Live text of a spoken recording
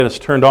It's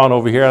turned on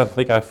over here. I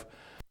think I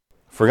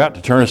forgot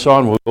to turn this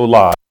on. We'll go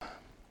live.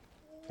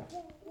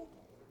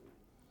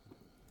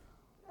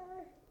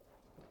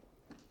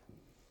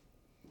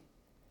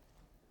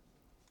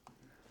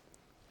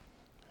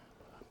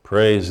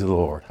 Praise the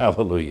Lord.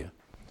 Hallelujah.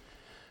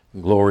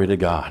 Glory to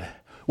God.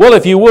 Well,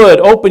 if you would,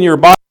 open your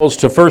Bibles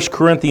to 1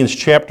 Corinthians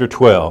chapter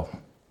 12.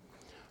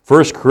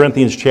 1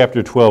 Corinthians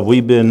chapter 12.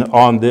 We've been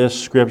on this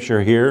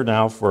scripture here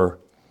now for,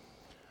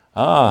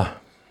 I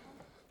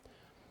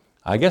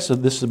guess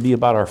this would be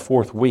about our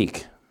fourth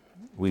week.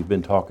 We've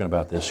been talking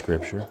about this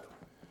scripture.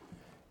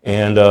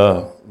 And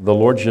the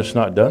Lord's just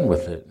not done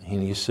with it.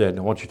 And He said,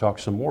 I want you to talk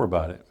some more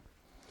about it.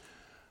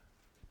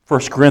 1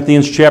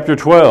 Corinthians chapter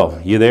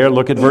 12. You there?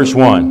 Look at verse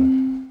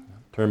 1.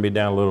 Turn me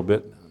down a little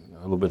bit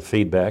of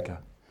feedback.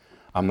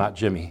 I'm not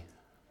Jimmy.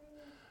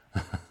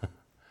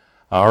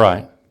 All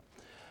right.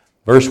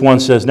 Verse 1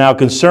 says, Now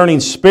concerning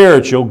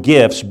spiritual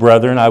gifts,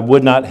 brethren, I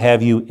would not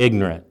have you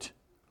ignorant.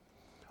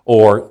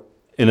 Or,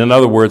 in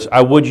other words,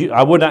 I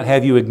would not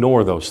have you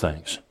ignore those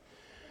things.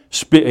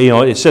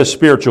 It says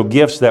spiritual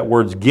gifts. That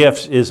word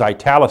gifts is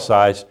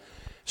italicized.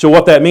 So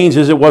what that means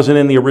is it wasn't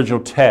in the original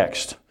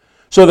text.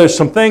 So there's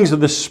some things of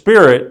the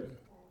Spirit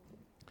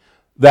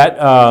that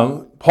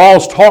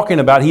Paul's talking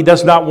about he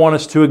does not want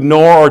us to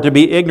ignore or to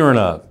be ignorant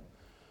of.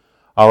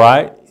 All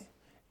right?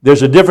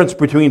 There's a difference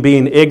between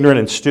being ignorant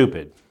and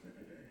stupid.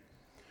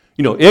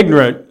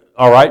 Ignorant,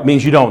 all right,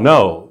 means you don't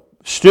know.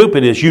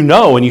 Stupid is you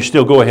know and you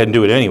still go ahead and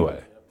do it anyway.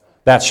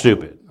 That's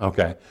stupid,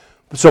 okay?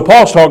 So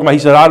Paul's talking about, he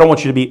said, I don't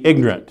want you to be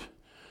ignorant.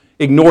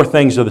 Ignore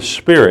things of the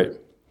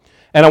Spirit.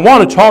 And I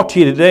want to talk to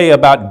you today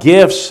about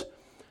gifts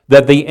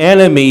that the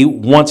enemy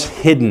wants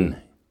hidden.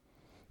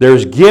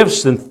 There's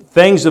gifts and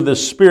things of the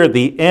Spirit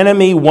the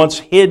enemy wants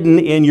hidden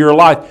in your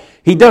life.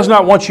 He does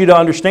not want you to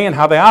understand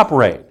how they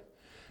operate.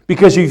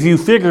 Because if you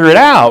figure it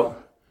out,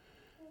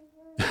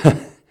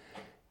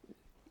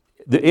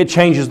 it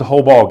changes the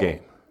whole ball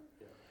game.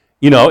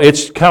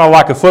 It's kind of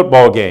like a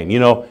football game.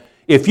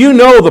 If you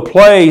know the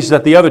plays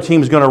that the other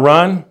team is going to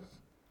run,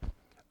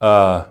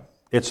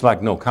 it's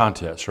like no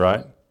contest,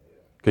 right?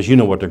 Because you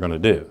know what they're going to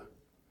do.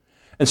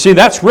 And see,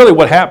 that's really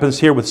what happens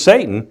here with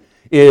Satan,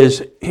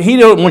 is he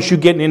don't want you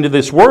getting into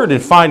this word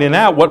and finding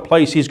out what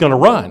place he's going to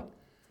run.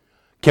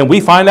 Can we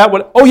find out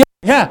what? Oh,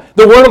 yeah,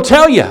 the word will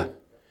tell you.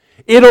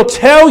 It'll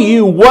tell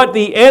you what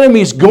the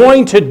enemy's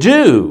going to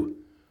do.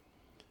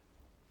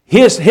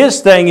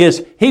 His thing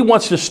is, he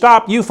wants to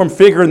stop you from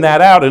figuring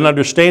that out and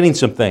understanding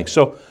some things.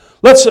 So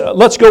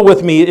let's go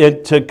with me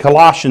to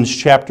Colossians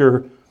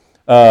chapter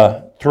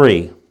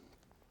 3.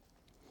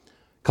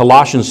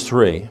 Colossians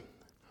 3. I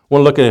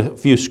want to look at a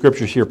few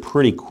scriptures here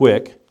pretty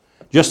quick,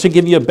 just to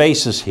give you a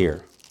basis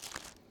here.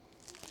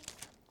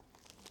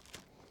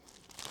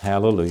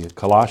 Hallelujah.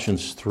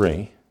 Colossians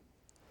 3.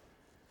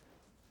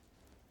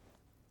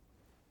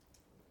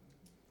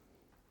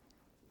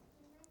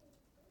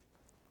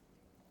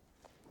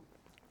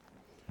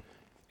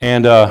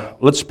 And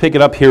let's pick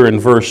it up here in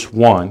verse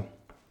 1.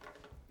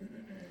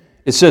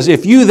 It says,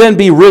 If you then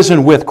be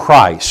risen with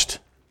Christ,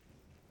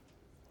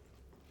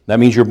 that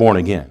means you're born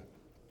again.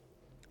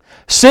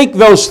 Seek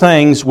those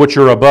things which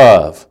are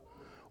above,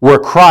 where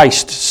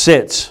Christ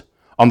sits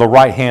on the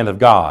right hand of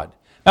God.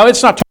 Now,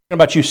 it's not talking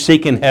about you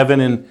seeking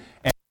heaven and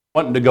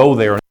wanting to go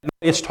there.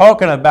 It's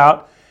talking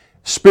about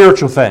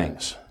spiritual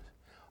things,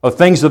 or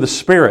things of the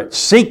Spirit.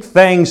 Seek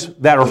things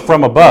that are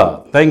from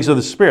above, things of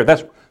the Spirit.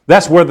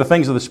 That's where the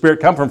things of the Spirit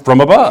come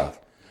from above.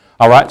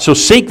 All right, so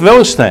seek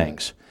those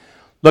things.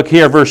 Look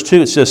here, verse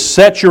 2, it says,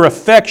 Set your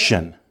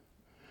affection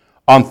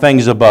on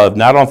things above,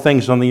 not on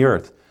things on the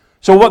earth.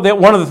 So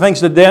one of the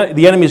things that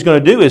the enemy is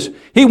going to do is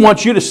he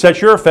wants you to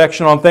set your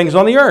affection on things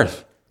on the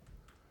earth.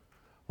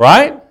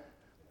 Right?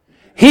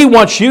 He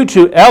wants you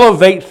to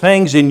elevate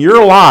things in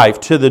your life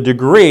to the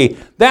degree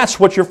that's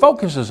what your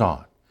focus is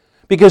on.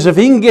 Because if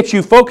he can get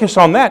you focused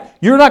on that,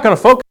 you're not going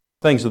to focus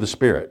on things of the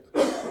Spirit.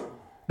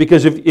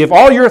 Because if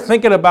all you're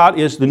thinking about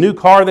is the new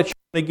car that you're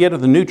going to get, or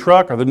the new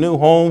truck, or the new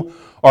home,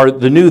 or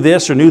the new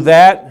this or new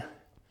that,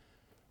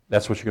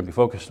 that's what you're going to be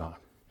focused on.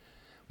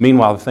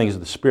 Meanwhile, the things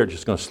of the Spirit are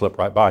just going to slip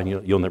right by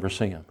and you'll never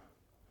see them.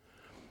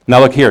 Now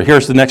look here.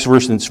 Here's the next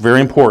verse, and it's very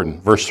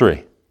important. Verse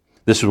 3.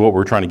 This is what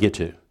we're trying to get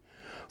to.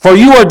 For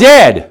you are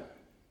dead,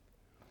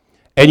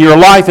 and your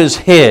life is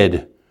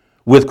hid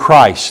with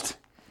Christ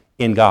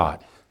in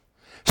God.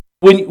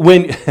 When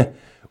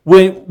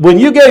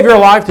you gave your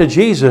life to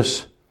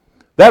Jesus,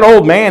 that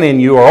old man in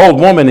you or old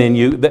woman in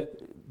you,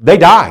 they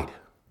died.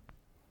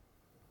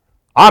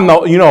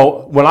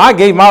 When I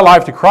gave my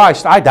life to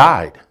Christ, I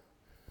died.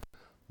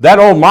 That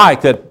old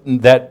Mike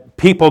that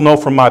people know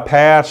from my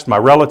past, my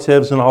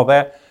relatives and all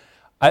that,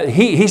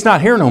 he's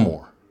not here no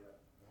more.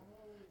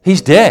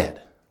 He's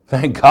dead.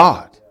 Thank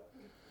God.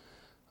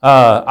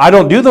 I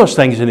don't do those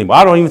things anymore.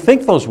 I don't even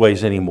think those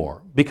ways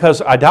anymore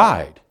because I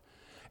died.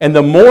 And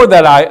the more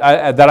that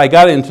I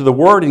got into the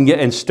Word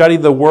and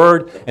studied the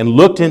Word and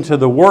looked into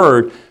the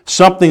Word,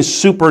 something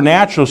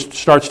supernatural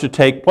starts to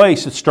take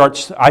place.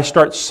 I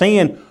start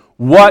seeing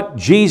what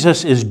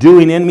Jesus is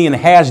doing in me and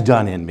has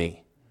done in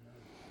me.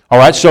 All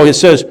right, so it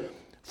says,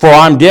 for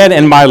I'm dead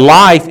and my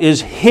life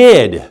is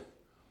hid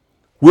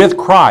with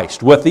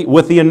Christ, with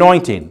the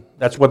anointing.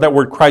 That's what that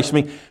word Christ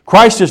means.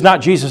 Christ is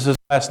not Jesus'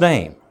 last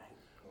name.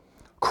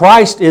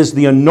 Christ is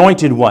the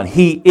anointed one.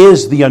 He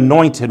is the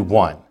anointed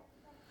one.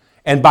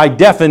 And by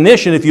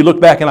definition, if you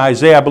look back in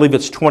Isaiah, I believe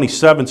it's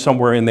 27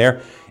 somewhere in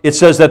there, it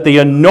says that the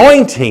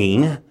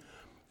anointing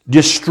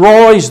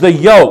destroys the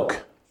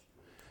yoke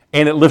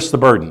and it lifts the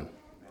burden.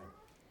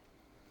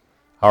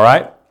 All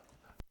right?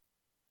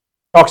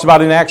 Talks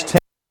about in Acts 10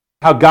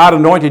 how God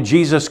anointed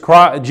Jesus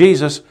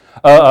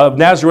of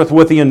Nazareth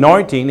with the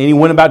anointing, and he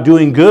went about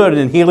doing good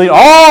and healing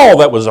all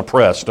that was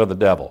oppressed of the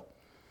devil.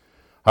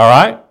 All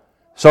right?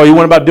 So he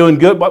went about doing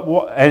good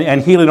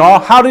and healing all.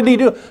 How did he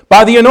do it?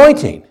 By the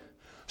anointing.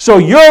 So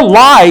your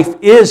life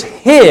is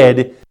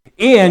hid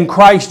in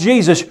Christ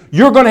Jesus.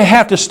 You're going to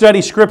have to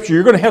study Scripture.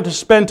 You're going to have to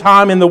spend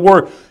time in the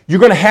Word. You're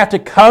going to have to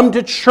come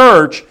to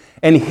church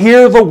and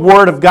hear the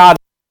Word of God,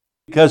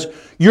 because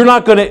you're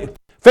not going to...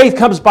 Faith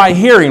comes by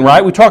hearing,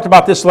 right? We talked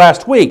about this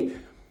last week.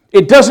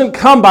 It doesn't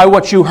come by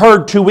what you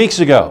heard 2 weeks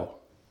ago.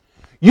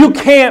 You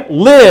can't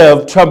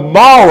live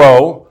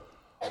tomorrow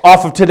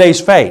off of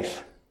today's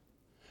faith.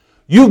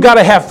 You've got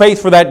to have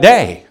faith for that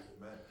day.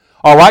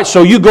 All right,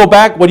 so you go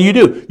back, what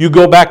do? You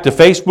go back to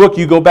Facebook,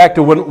 you go back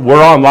to when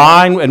we're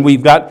online, and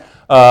we've got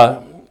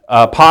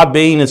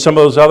Podbean and some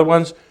of those other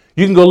ones.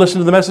 You can go listen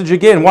to the message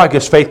again. Why?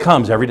 Because faith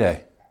comes every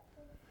day.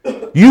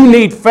 You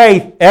need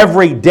faith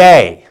every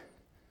day.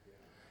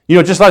 You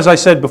know, just as I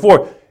said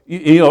before,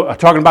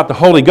 talking about the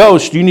Holy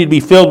Ghost, you need to be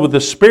filled with the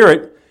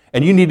Spirit,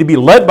 and you need to be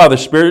led by the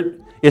Spirit,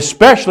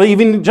 especially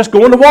even just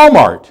going to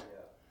Walmart.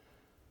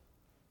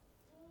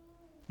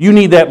 You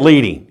need that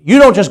leading. You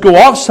don't just go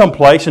off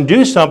someplace and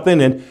do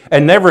something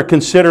and never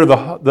consider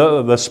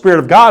the Spirit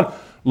of God.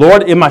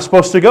 Lord, am I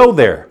supposed to go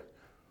there?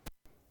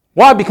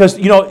 Why? Because,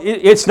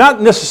 it's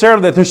not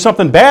necessarily that there's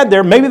something bad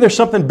there. Maybe there's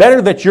something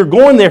better that you're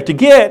going there to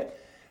get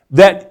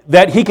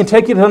that He can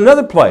take you to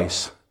another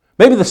place.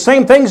 Maybe the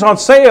same thing's on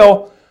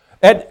sale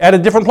at a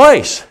different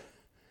place.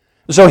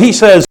 So He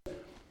says,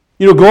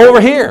 go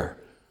over here.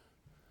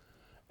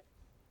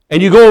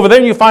 And you go over there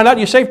and you find out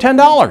you save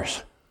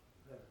 $10.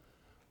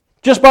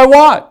 Just by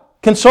what?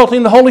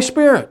 Consulting the Holy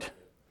Spirit.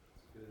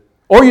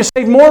 Or you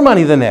save more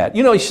money than that.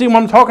 You see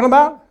what I'm talking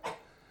about?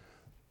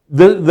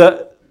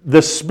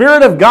 The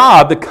Spirit of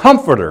God, the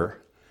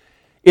Comforter,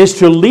 is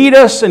to lead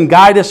us and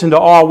guide us into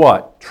all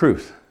what?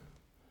 Truth.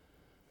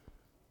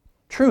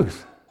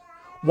 Truth.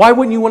 Why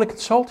wouldn't you want to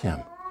consult Him?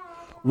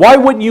 Why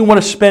wouldn't you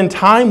want to spend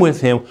time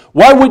with Him?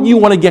 Why wouldn't you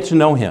want to get to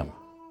know Him?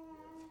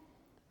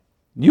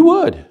 You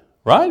would,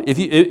 right?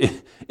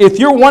 If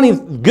you're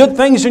wanting good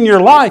things in your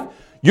life,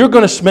 you're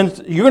going to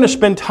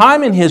spend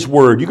time in His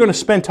Word. You're going to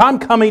spend time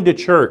coming to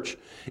church.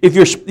 If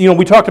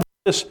we talked about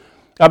this,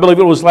 I believe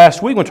it was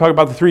last week, we talked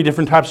about the 3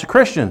 different types of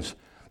Christians.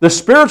 The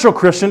spiritual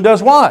Christian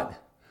does what?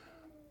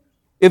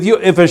 If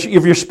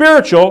you're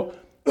spiritual,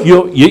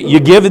 you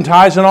give in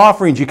tithes and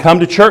offerings. You come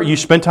to church. You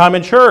spend time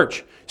in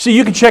church. See,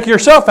 you can check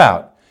yourself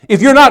out.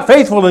 If you're not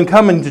faithful in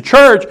coming to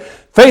church,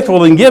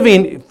 faithful in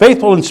giving,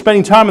 faithful in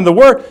spending time in the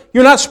Word,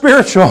 you're not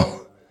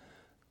spiritual.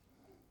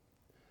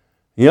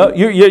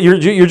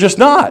 You're just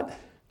not.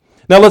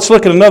 Now let's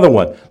look at another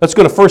one. Let's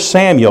go to 1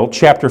 Samuel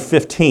chapter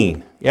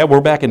 15. Yeah,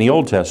 we're back in the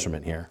Old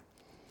Testament here.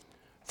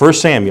 1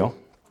 Samuel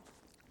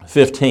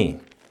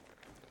 15.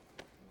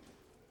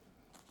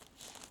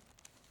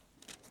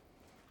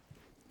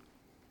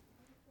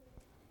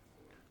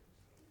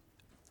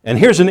 And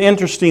here's an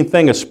interesting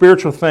thing, a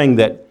spiritual thing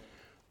that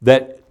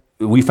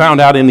we found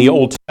out in the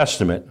Old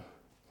Testament.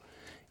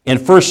 In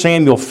 1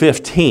 Samuel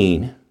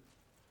 15,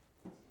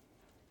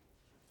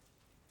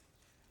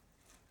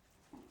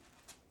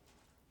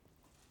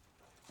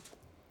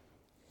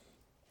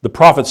 the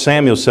prophet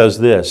Samuel says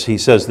this. He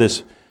says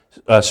this,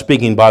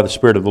 speaking by the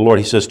Spirit of the Lord.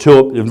 He says,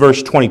 in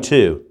verse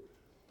 22,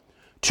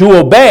 to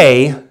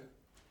obey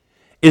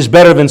is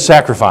better than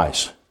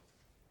sacrifice,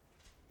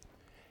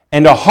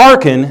 and to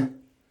hearken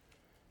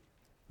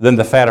than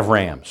the fat of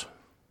rams.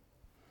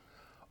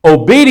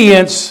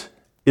 Obedience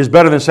is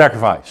better than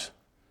sacrifice.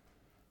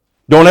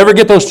 Don't ever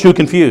get those two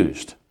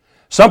confused.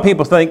 Some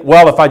people think,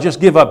 well, if I just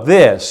give up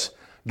this,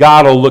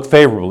 God will look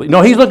favorably.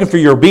 No, He's looking for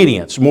your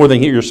obedience more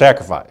than your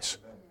sacrifice.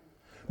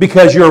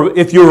 Because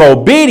if you're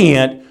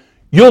obedient,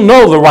 you'll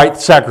know the right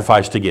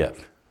sacrifice to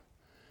give.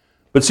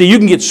 But see, you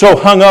can get so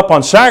hung up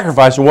on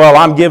sacrifice, well,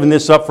 I'm giving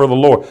this up for the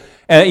Lord.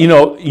 And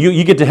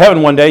you get to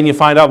heaven one day and you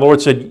find out the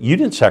Lord said, you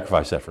didn't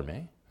sacrifice that for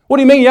me. What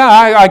do you mean? Yeah,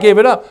 I gave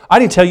it up. I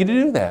didn't tell you to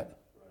do that.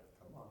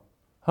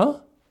 Huh?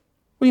 What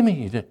do you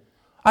mean you did?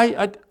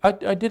 I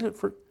did it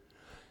for...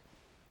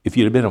 If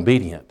you'd have been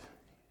obedient.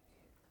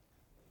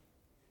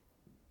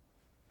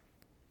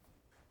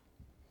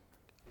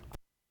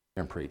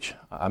 And preach.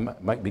 I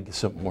might be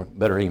some more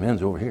better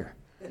amens over here.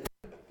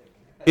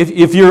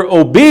 If you're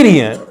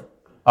obedient,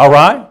 all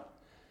right?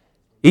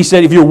 He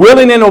said, if you're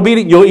willing and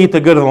obedient, you'll eat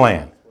the good of the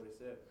land.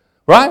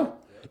 Right?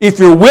 If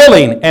you're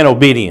willing and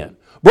obedient.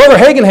 Brother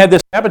Hagin had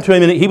this happen to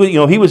him, and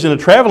he was in a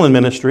traveling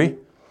ministry,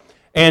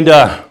 and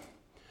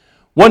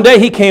One day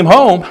he came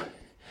home,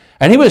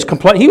 and he was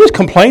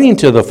complaining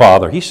to the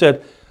father. He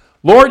said,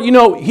 Lord,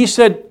 he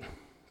said,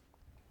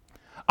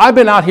 I've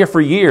been out here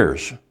for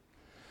years,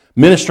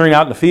 ministering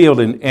out in the field,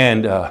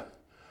 and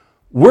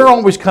we're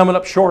always coming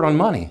up short on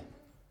money.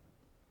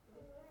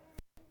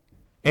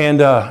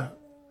 And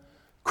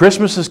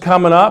Christmas is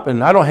coming up, and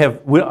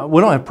we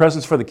don't have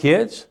presents for the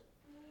kids.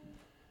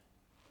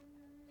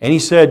 And he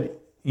said,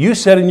 you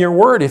said in your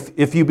word,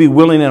 if you be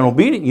willing and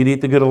obedient, you'd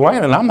eat the good of the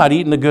land, and I'm not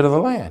eating the good of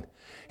the land.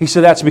 He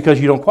said, that's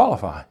because you don't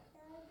qualify. I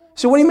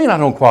said, what do you mean I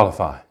don't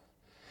qualify?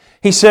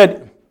 He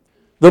said,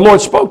 the Lord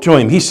spoke to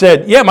him. He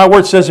said, yeah, my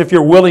word says if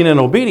you're willing and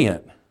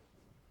obedient.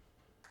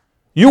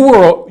 You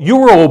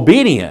were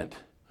obedient,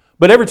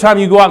 but every time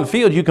you go out in the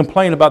field, you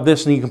complain about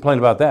this and you complain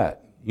about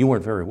that. You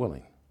weren't very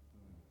willing.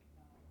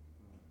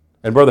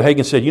 And Brother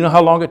Hagin said, you know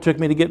how long it took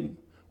me to get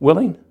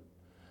willing?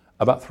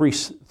 About three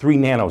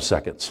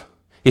nanoseconds.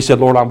 He said,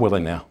 Lord, I'm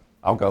willing now.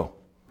 I'll go.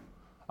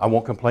 I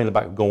won't complain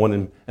about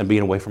going and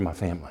being away from my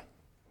family.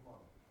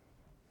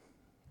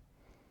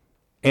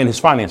 And his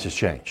finances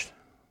changed.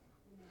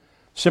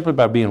 Simply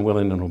by being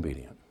willing and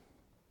obedient.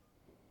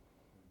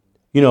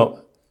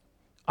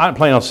 I didn't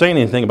plan on saying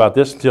anything about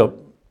this until,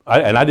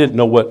 I didn't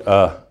know what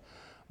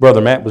Brother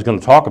Matt was going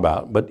to talk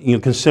about, but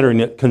considering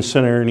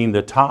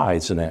the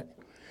tithes and that.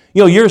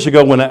 Years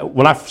ago when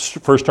I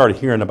first started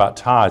hearing about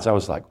tithes, I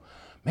was like,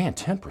 man,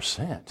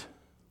 10%.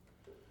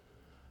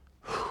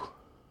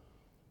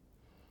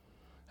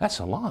 That's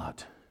a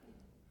lot.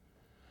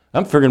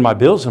 I'm figuring my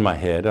bills in my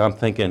head, and I'm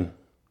thinking,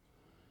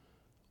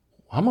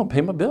 I'm going to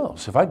pay my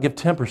bills. If I give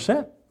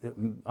 10%,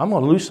 I'm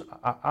going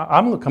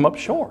to come up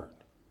short.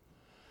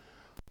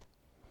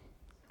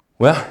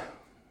 Well,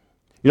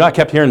 I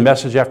kept hearing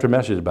message after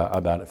message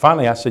about it.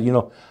 Finally, I said,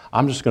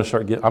 I'm just going to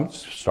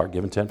start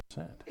giving 10%.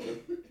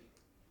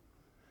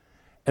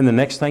 And the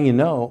next thing you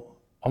know,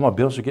 all my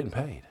bills are getting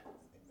paid.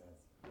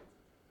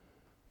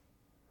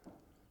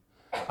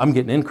 I'm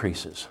getting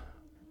increases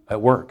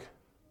at work.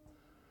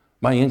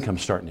 My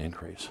income's starting to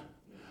increase.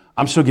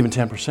 I'm still giving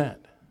 10%.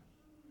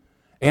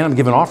 And I'm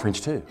giving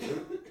offerings too.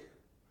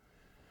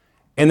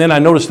 And then I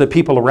noticed that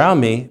people around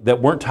me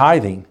that weren't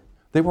tithing,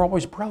 they were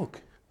always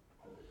broke.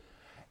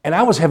 And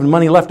I was having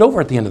money left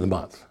over at the end of the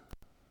month.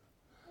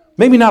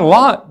 Maybe not a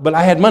lot, but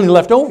I had money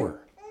left over.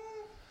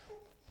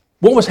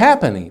 What was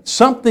happening?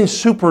 Something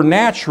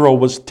supernatural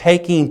was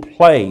taking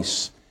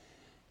place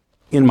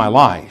in my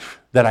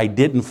life that I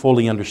didn't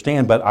fully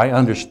understand, but I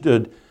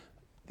understood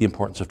the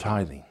importance of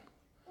tithing.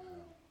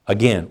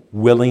 Again,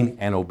 willing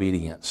and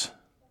obedience.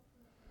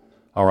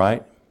 All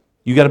right?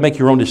 You got to make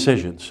your own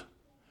decisions.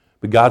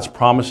 But God's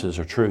promises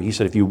are true. He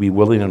said if you'll be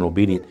willing and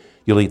obedient,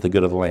 you'll eat the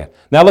good of the land.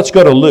 Now let's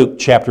go to Luke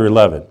chapter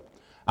 11.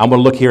 I'm going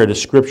to look here at a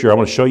scripture. I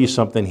want to show you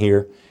something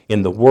here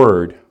in the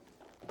Word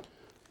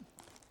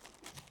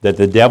that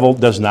the devil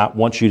does not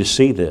want you to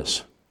see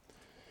this.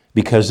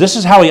 Because this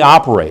is how he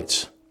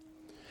operates.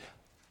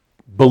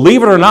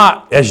 Believe it or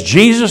not, as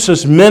Jesus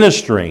is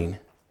ministering,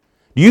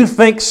 do you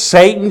think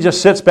Satan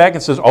just sits back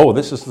and says, oh,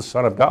 this is the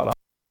Son of God.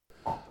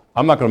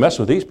 I'm not going to mess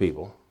with these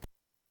people.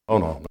 Oh,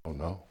 no.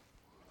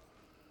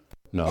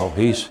 No,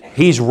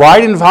 he's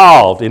right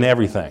involved in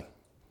everything.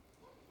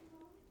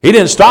 He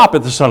didn't stop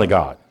at the Son of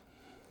God.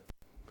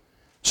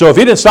 So if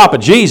he didn't stop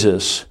at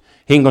Jesus,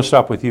 he ain't going to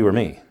stop with you or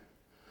me.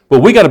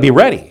 But we got to be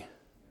ready.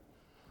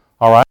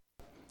 All right?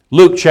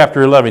 Luke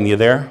chapter 11, you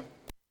there?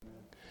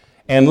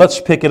 And let's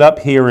pick it up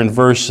here in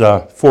verse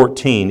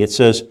 14. It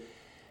says,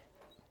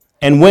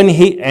 And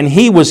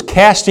he was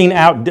casting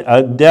out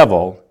a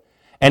devil,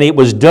 and it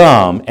was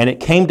dumb, and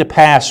it came to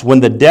pass when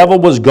the devil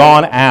was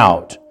gone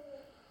out,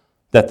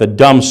 that the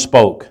dumb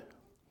spoke,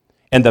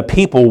 and the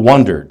people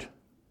wondered.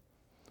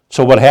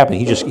 So what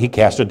happened? He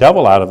cast a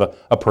devil out of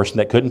a person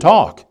that couldn't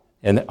talk,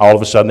 and all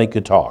of a sudden they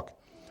could talk.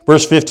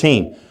 Verse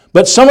 15,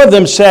 But some of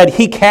them said,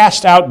 He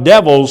cast out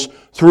devils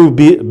through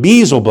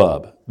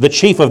Beelzebub, the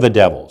chief of the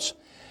devils.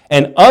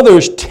 And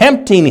others,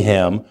 tempting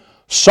him,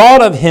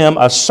 sought of him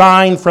a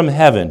sign from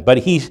heaven. But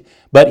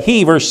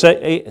he, verse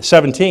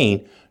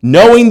 17,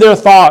 knowing their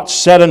thoughts,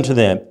 said unto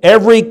them,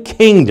 Every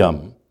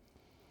kingdom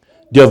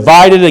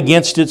divided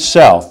against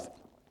itself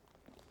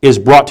is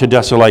brought to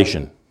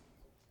desolation.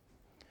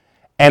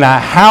 And a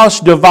house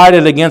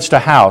divided against a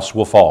house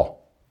will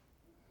fall.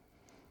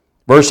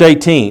 Verse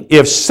 18,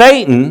 If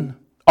Satan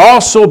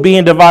also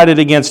being divided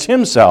against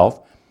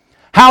himself,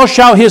 how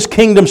shall his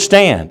kingdom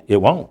stand? It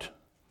won't.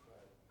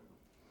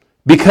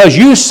 Because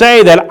you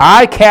say that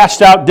I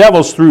cast out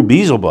devils through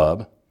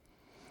Beelzebub,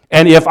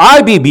 and if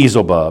I be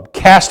Beelzebub,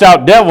 cast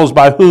out devils,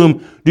 by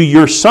whom do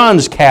your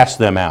sons cast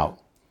them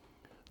out?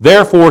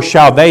 Therefore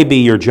shall they be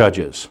your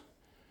judges.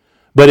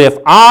 But if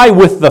I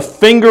with the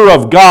finger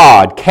of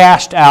God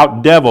cast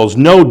out devils,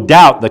 no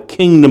doubt the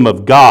kingdom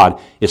of God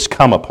is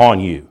come upon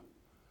you.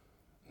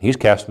 He's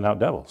casting out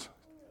devils.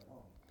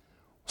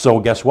 So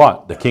guess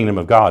what? The kingdom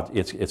of God,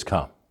 it's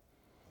come.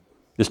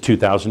 It's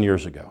 2,000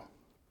 years ago.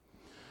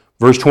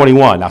 Verse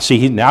 21. Now see,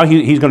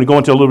 he's going to go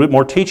into a little bit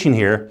more teaching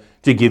here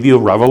to give you a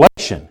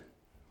revelation.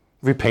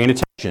 If you're paying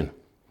attention.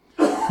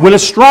 When a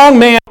strong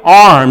man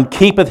armed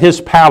keepeth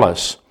his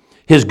palace,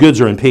 his goods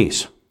are in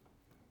peace.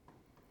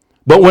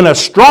 But when a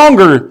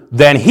stronger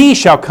than he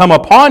shall come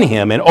upon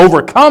him and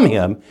overcome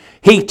him,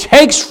 he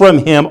takes from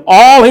him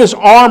all his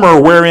armor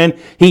wherein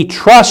he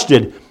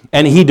trusted,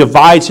 and he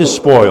divides his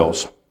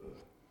spoils.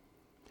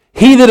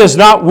 He that is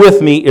not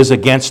with me is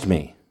against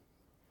me,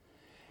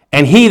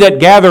 and he that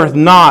gathereth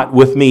not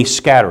with me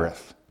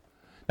scattereth.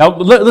 Now,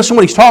 listen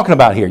what he's talking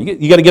about here.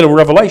 You got to get a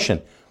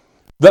revelation.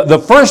 The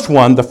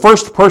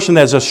first person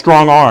that has a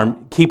strong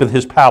arm keepeth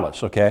his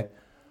palace, okay?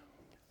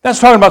 That's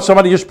talking about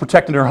somebody just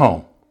protecting their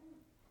home.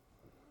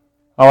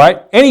 All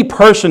right? Any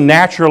person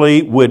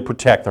naturally would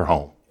protect their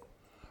home,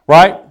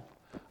 right?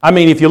 I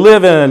mean, if you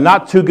live in a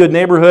not too good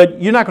neighborhood,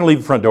 you're not going to leave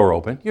the front door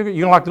open. You're going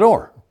to lock the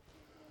door,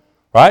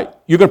 right?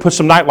 You're going to put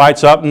some night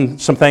lights up and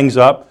some things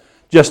up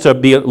just to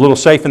be a little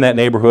safe in that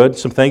neighborhood.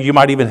 Some things you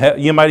might even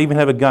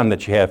have a gun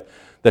that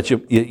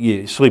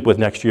you sleep with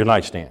next to your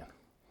nightstand.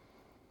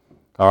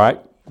 All right?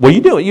 Well,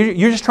 you do it.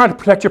 You're just trying to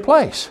protect your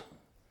place.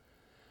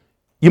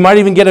 You might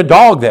even get a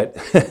dog that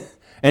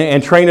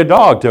and train a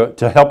dog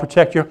to help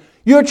protect your.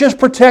 You're just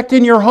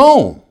protecting your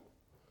home.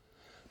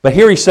 But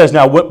here he says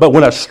now, but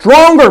when a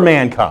stronger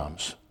man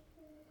comes,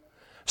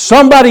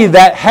 somebody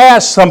that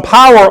has some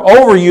power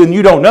over you and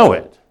you don't know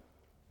it,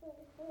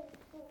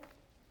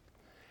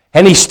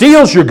 and he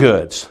steals your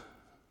goods,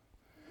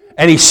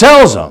 and he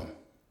sells them,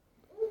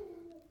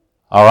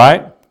 all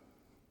right?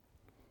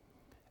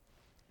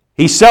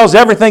 He sells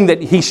everything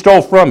that he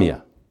stole from you.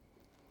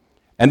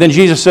 And then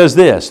Jesus says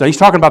this. Now he's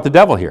talking about the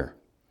devil here.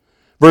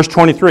 Verse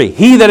 23,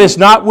 he that is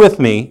not with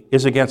me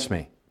is against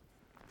me.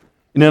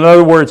 And in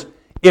other words,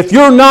 if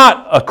you're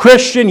not a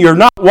Christian, you're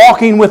not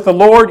walking with the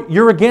Lord,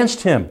 you're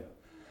against him.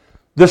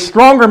 The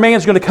stronger man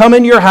is going to come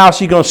into your house,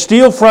 he's going to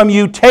steal from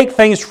you, take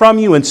things from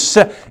you, and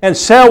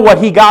sell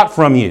what he got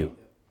from you.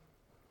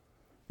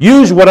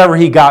 Use whatever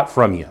he got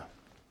from you.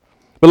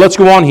 But let's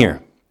go on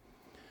here.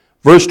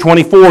 Verse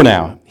 24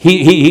 now.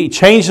 He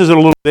changes it a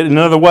little bit in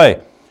another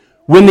way.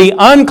 When the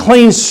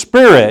unclean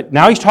spirit,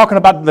 now he's talking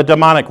about the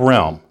demonic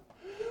realm.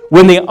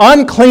 When the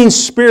unclean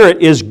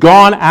spirit is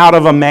gone out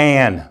of a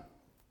man,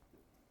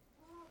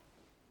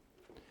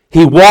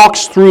 he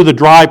walks through the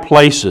dry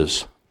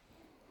places,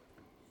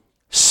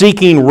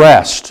 seeking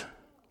rest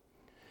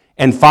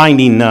and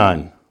finding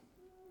none.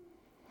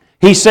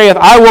 He saith,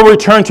 I will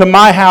return to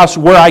my house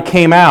where I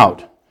came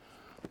out.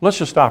 Let's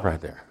just stop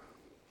right there.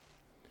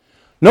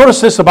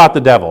 Notice this about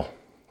the devil,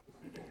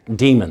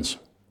 demons.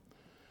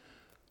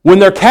 When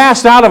they're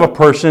cast out of a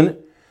person,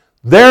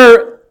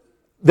 they're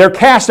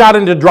cast out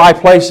into dry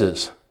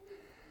places.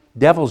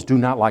 Devils do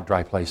not like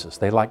dry places.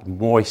 They like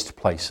moist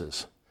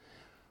places.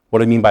 What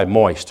do I mean by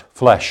moist?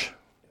 Flesh.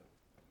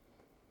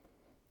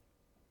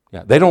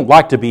 Yeah, they don't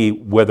like to be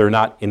where they're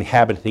not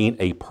inhabiting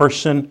a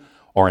person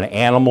or an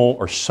animal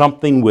or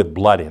something with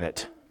blood in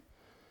it.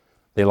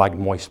 They like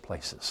moist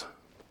places.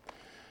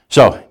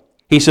 So,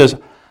 he says,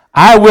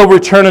 I will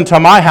return unto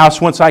my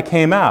house whence I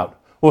came out.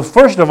 Well,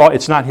 first of all,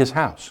 it's not his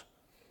house.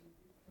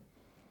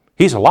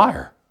 He's a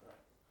liar.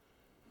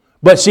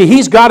 But see,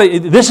 he's got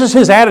it, this is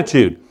his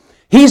attitude.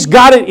 He's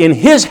got it in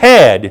his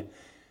head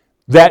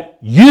that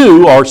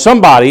you or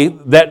somebody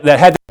that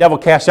had the devil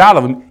cast out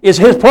of him is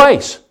his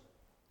place.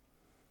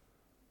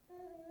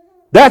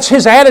 That's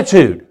his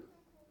attitude.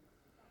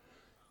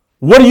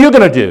 What are you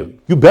going to do?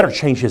 You better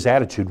change his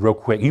attitude real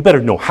quick. You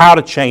better know how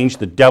to change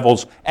the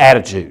devil's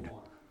attitude.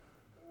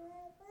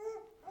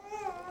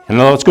 And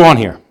now let's go on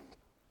here.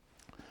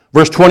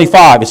 Verse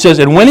 25, it says,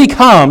 and when he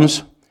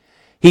comes,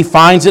 he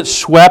finds it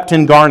swept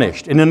and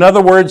garnished. And in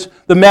other words,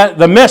 the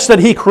mess that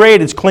he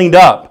created is cleaned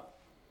up.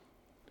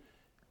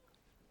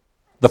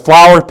 The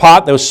flower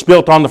pot that was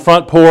spilt on the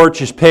front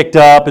porch is picked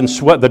up and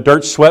the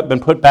dirt swept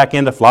and put back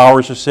in. The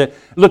flowers are set.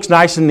 It looks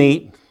nice and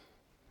neat.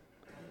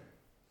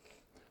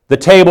 The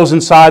tables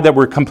inside that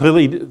were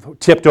completely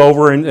tipped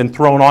over and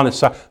thrown on its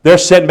side, they're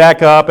set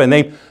back up and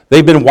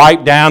they've been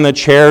wiped down. The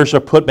chairs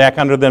are put back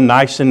under them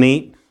nice and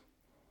neat.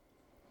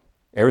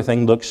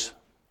 Everything looks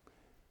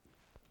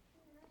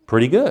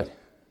pretty good.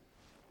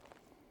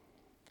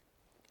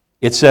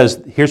 It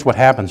says, here's what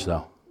happens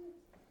though.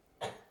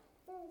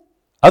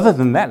 Other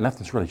than that,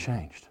 nothing's really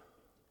changed.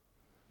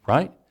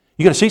 Right?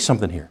 You got to see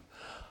something here.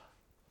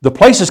 The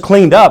place is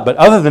cleaned up, but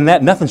other than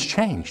that, nothing's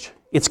changed.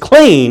 It's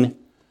clean,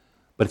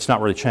 but it's not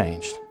really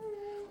changed.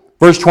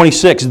 Verse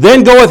 26,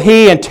 then goeth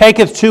he and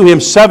taketh to him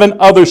 7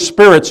 other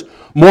spirits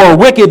more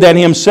wicked than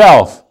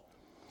himself.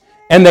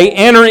 And they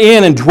enter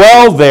in and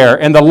dwell there,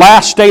 and the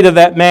last state of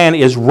that man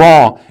is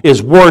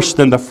worse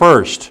than the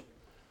first.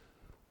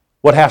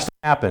 What has to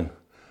happen?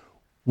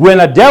 When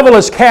a devil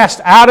is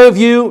cast out of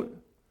you,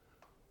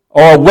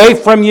 or away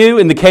from you,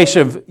 in the case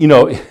of,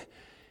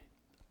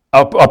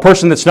 a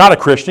person that's not a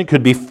Christian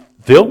could be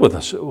filled with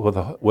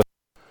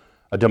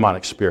a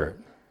demonic spirit.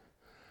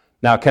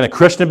 Now, can a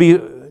Christian be?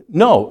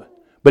 No,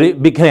 but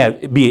it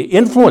can be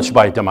influenced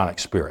by a demonic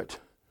spirit.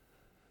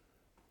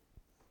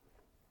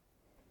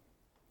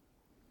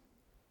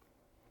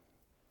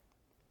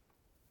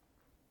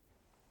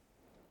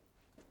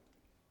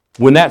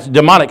 when that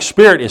demonic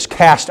spirit is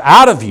cast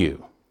out of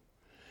you,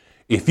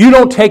 if you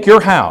don't take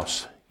your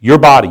house, your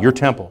body, your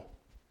temple,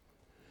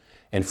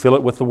 and fill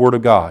it with the Word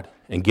of God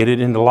and get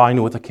it into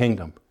line with the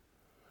kingdom,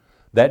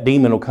 that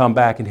demon will come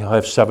back and he'll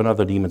have 7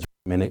 other demons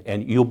in it,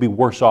 and you'll be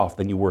worse off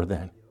than you were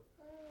then.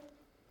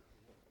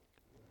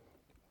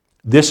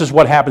 This is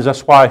what happens.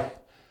 That's why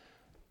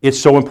it's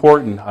so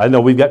important. I know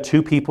we've got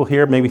 2 people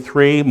here, maybe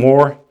 3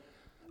 more,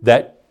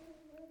 that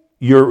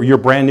you're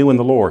brand new in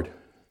the Lord.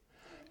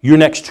 Your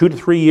next 2 to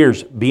 3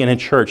 years being in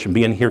church and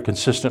being here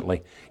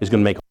consistently is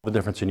going to make all the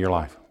difference in your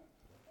life.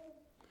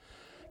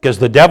 Because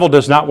the devil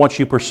does not want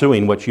you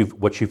pursuing what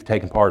you've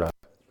taken part of.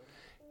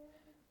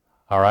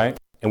 All right?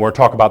 And we're going to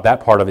talk about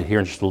that part of it here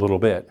in just a little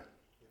bit.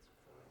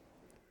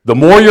 The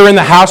more you're in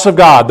the house of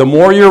God, the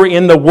more you're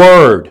in the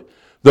Word,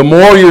 the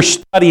more you're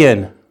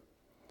studying,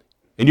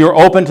 and you're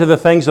open to the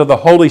things of the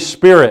Holy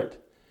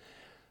Spirit,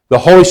 the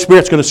Holy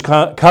Spirit's going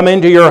to come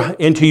into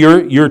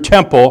your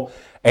temple,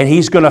 and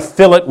He's going to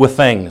fill it with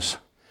things.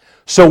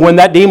 So when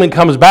that demon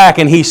comes back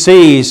and he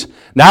sees,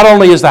 not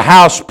only is the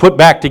house put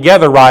back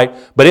together right,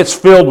 but it's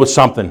filled with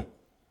something.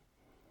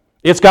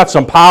 It's got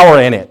some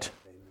power in it.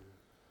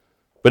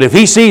 But if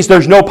he sees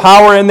there's no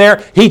power in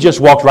there, he just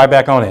walks right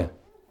back on in.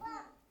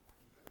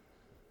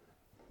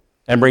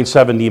 And brings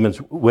 7 demons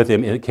with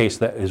him in case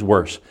that is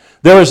worse.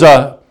 There is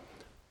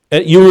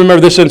you remember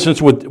this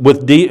instance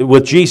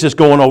with Jesus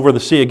going over the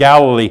Sea of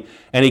Galilee,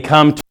 and he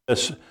come to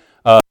this,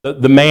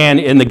 the man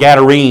in the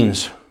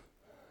Gadarenes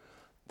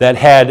that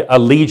had a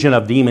legion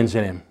of demons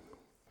in him.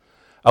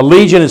 A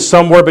legion is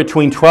somewhere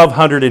between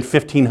 1,200 and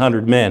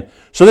 1,500 men.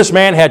 So this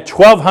man had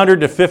 1,200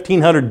 to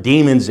 1,500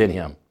 demons in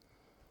him.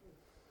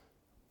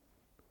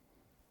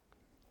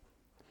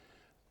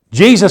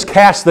 Jesus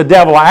cast the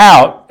devil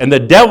out, and the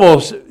devil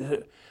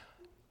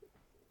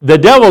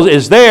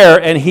is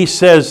there, and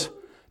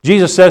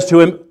Jesus says to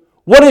him,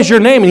 "What is your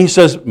name?" And he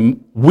says,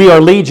 "We are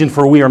legion,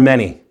 for we are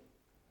many."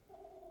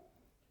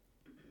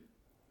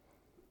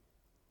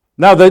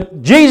 Now,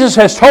 Jesus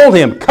has told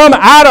him, "Come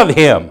out of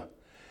him."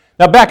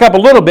 Now, back up a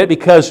little bit,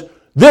 because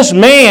this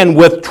man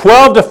with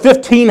 12 to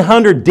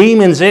 1,500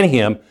 demons in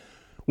him,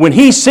 when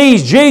he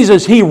sees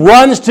Jesus, he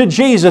runs to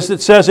Jesus,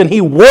 it says, and he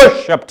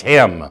worshiped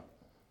him.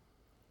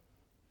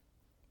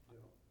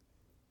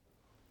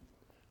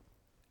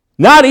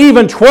 Not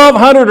even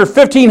 1,200 or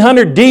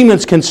 1,500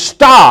 demons can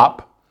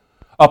stop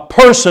a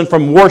person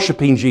from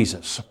worshiping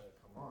Jesus.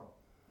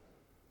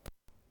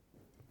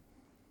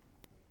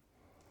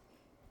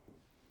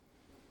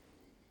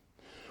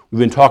 We've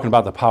been talking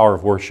about the power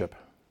of worship.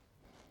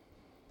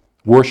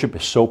 Worship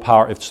is so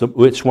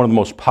powerful. It's one of the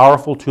most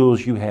powerful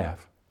tools you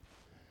have.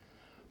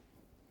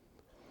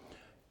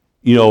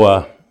 You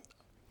know,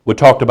 we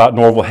talked about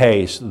Norval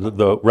Hayes,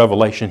 the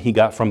revelation he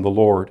got from the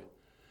Lord.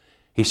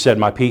 He said,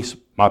 my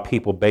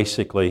people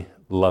basically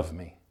love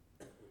me.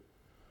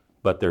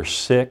 But they're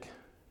sick,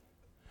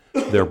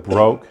 they're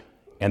broke,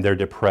 and they're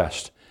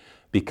depressed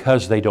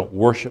because they don't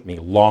worship me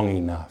long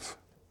enough.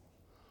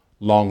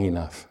 Long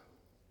enough.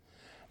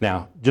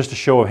 Now, just a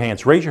show of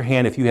hands. Raise your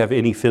hand if you have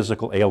any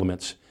physical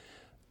ailments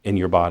in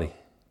your body.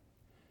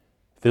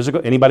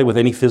 Anybody with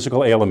any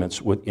physical ailments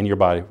in your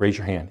body, raise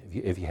your hand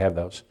if you have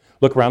those.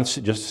 Look around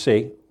just to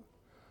see.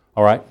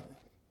 All right?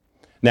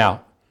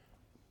 Now,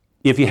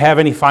 if you have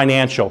any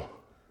financial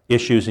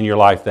issues in your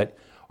life that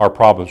are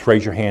problems,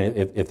 raise your hand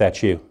if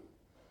that's you.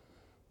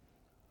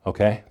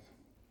 Okay?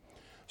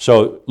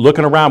 So,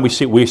 looking around,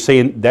 we're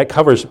seeing that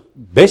covers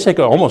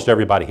basically almost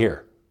everybody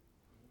here.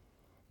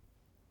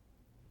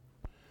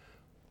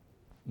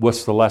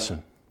 What's the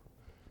lesson?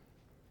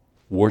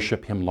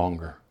 Worship Him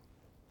longer.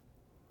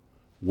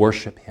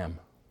 Worship Him.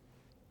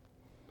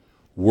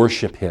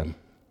 Worship Him.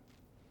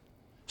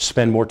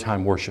 Spend more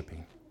time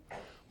worshiping.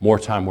 More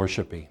time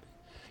worshiping.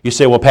 You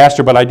say, well,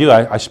 Pastor, but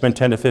I spend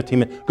 10 to 15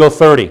 minutes. Go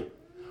 30.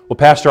 Well,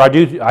 Pastor, I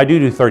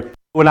do 30.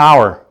 Do an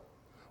hour.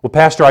 Well,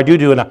 Pastor, I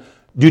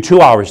do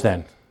 2 hours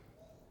then.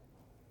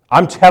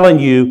 I'm telling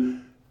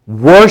you,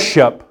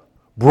 worship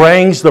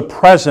brings the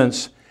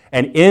presence,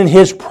 and in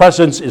His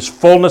presence is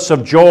fullness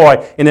of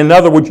joy. And in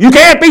other words, you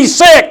can't be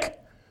sick.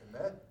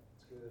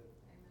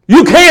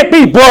 You can't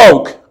be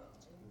broke.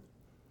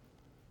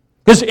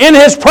 Because in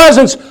His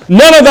presence,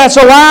 none of that's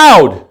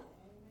allowed.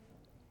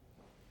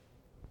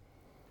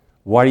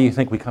 Why do you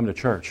think we come to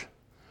church?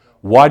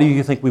 Why do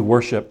you think we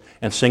worship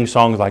and sing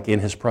songs like In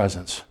His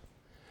presence?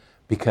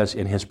 Because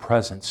in His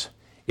presence,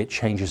 it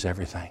changes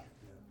everything.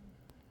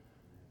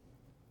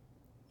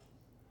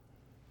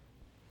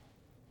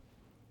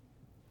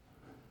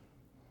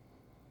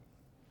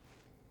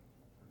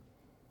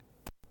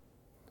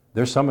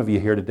 There's some of you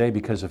here today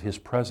because of His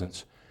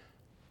presence.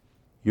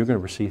 You're going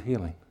to receive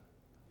healing.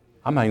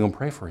 I'm not even going to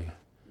pray for you.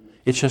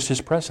 It's just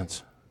His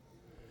presence.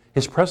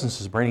 His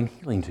presence is bringing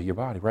healing to your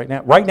body right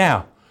now. Right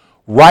now.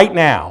 Right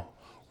now.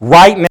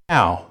 Right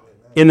now.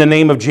 In the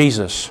name of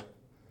Jesus.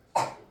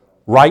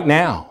 Right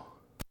now.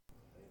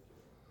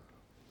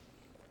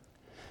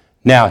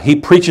 Now, He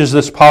preaches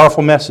this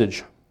powerful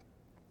message.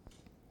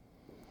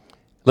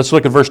 Let's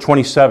look at verse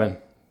 27.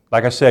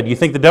 Like I said, you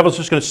think the devil's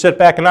just going to sit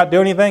back and not do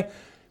anything?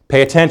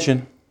 Pay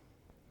attention.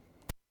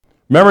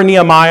 Remember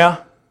Nehemiah?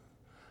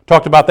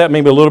 Talked about that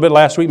maybe a little bit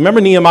last week.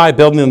 Remember Nehemiah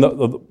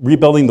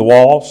rebuilding the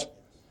walls?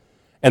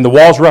 And the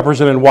walls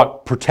represented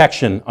what?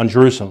 Protection on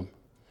Jerusalem.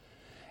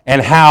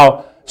 And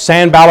how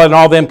Sanballat and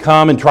all them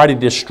come and try to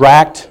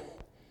distract,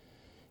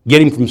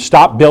 get him from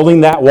stop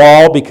building that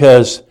wall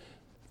because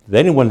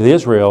they didn't want the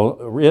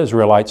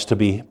Israelites to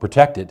be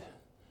protected.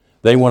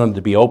 They wanted them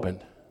to be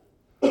opened.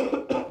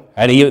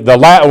 And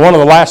one of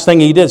the last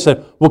things he did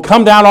said, well,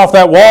 come down off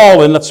that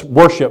wall and let's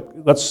worship.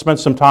 Let's spend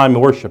some time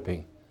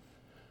worshiping.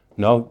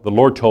 No, the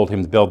Lord told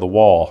him to build the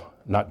wall,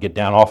 not get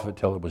down off of it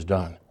till it was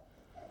done.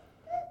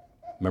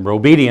 Remember,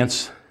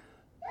 obedience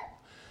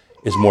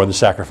is more than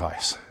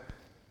sacrifice.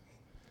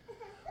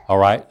 All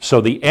right?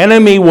 So the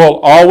enemy will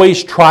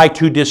always try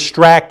to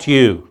distract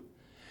you.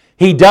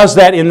 He does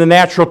that in the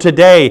natural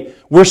today.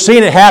 We're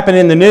seeing it happen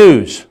in the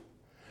news.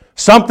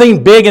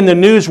 Something big in the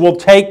news will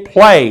take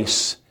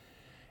place,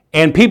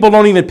 and people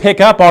don't even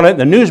pick up on it.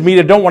 The news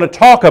media don't want to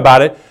talk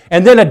about it.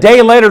 And then a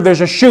day later,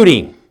 there's a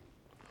shooting.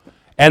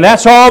 And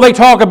that's all they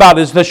talk about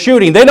is the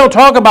shooting. They don't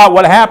talk about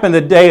what happened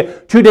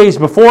 2 days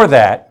before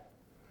that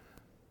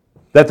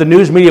the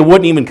news media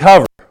wouldn't even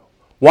cover.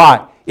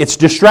 Why? It's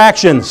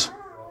distractions.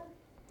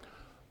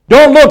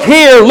 Don't look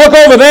here, look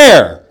over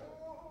there.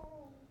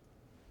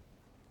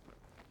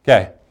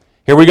 Okay,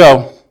 here we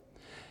go.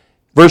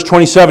 Verse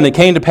 27, it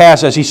came to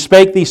pass, as he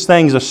spake these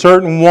things, a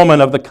certain woman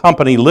of the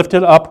company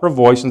lifted up her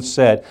voice and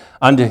said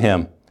unto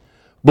him,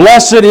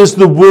 Blessed is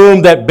the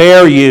womb that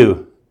bare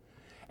you,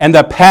 and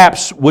the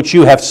paps which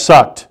you have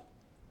sucked.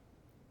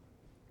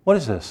 What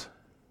is this?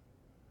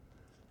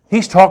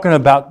 He's talking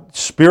about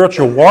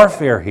spiritual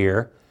warfare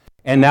here,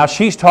 and now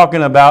she's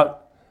talking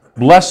about,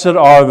 blessed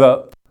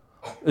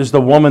is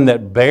the woman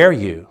that bare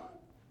you.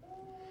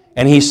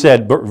 And he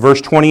said,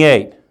 verse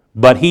 28,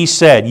 but he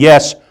said,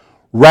 yes,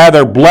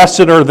 rather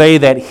blessed are they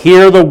that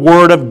hear the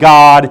word of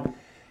God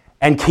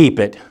and keep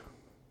it.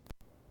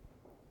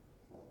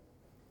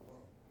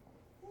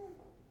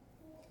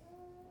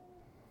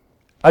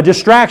 A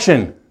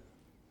distraction.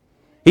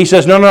 He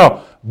says,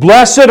 no.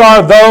 Blessed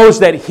are those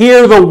that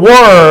hear the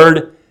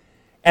word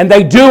and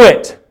they do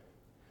it.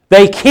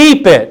 They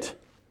keep it.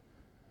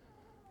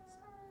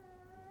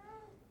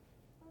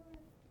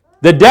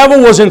 The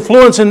devil was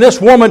influencing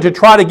this woman to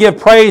try to give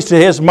praise to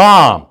his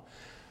mom.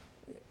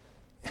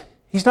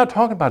 He's not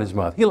talking about his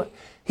mother.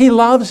 He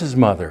loves his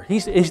mother.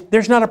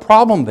 There's not a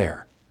problem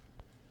there.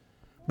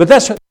 But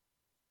that's what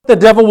the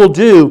devil will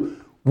do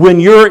when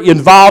you're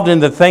involved in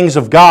the things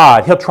of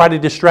God. He'll try to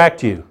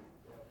distract you.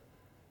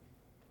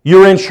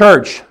 You're in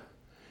church.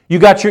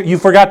 You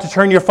forgot to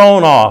turn your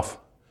phone off.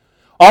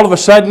 All of a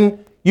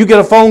sudden, you get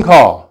a phone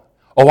call.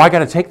 Oh, I got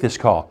to take this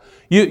call.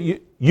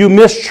 You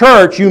miss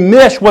church. You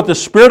miss what the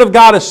Spirit of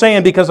God is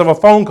saying because of a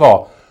phone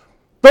call.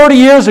 30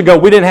 years ago,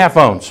 we didn't have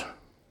phones.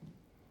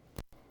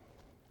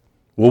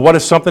 Well, what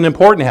if something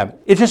important happened?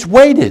 It just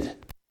waited.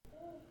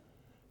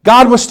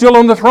 God was still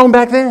on the throne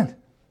back then.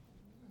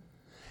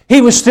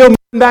 He was still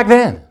back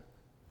then.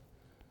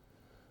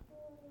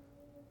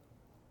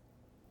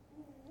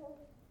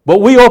 But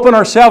we open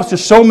ourselves to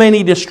so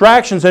many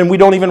distractions and we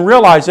don't even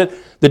realize it.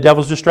 The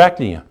devil's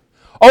distracting you.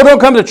 Oh, don't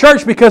come to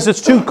church because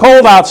it's too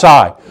cold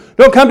outside.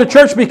 Don't come to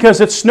church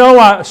because it's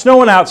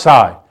snowing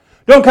outside.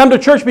 Don't come to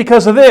church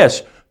because of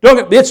this.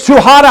 It's too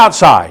hot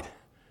outside.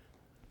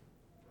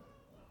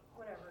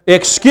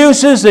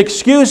 Excuses. And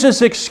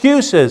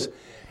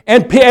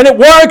it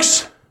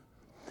works.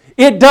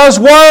 It does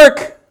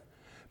work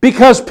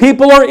because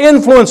people are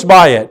influenced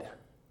by it.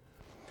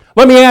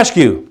 Let me ask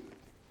you,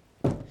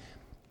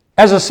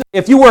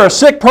 if you were a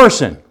sick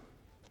person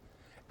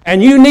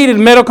and you needed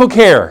medical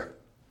care,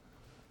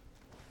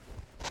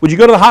 would you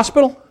go to the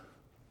hospital?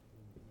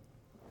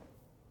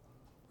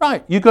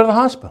 Right, you go to the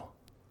hospital.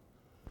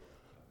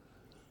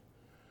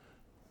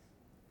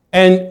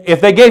 And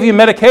if they gave you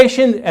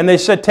medication and they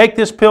said, take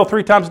this pill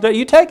 3 times a day,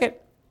 you take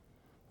it,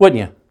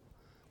 wouldn't you?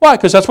 Why?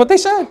 Because that's what they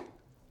said.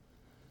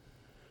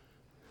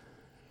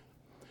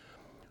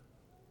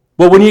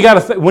 But when you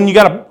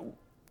got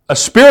a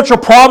spiritual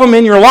problem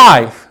in your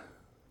life,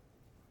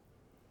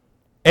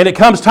 and it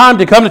comes time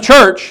to come to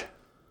church,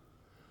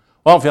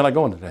 well, I don't feel like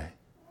going today.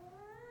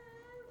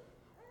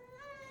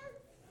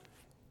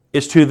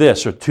 It's too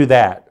this or too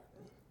that.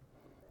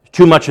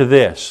 Too much of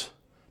this.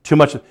 Too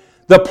much of...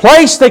 The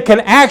place that can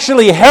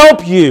actually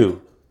help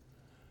you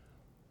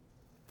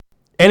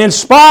and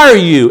inspire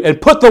you and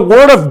put the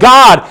Word of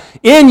God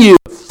in you,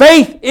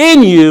 faith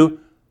in you,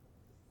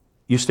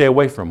 you stay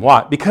away from.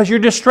 Why? Because you're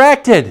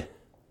distracted.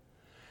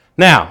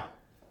 Now,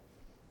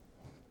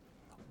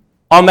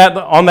 on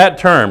that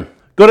term,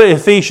 go to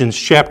Ephesians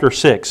chapter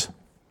 6.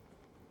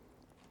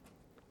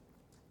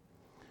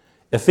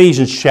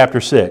 Ephesians chapter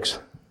 6.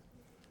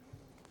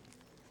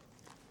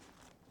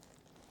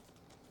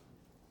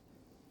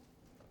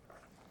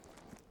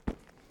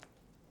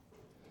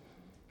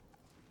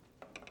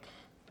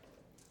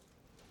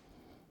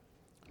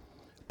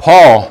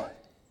 Paul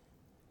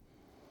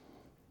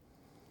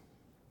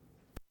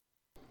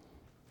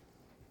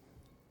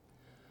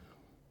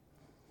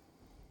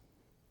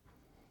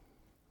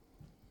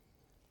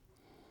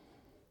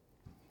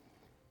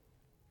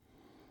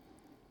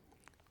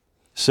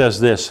says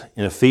this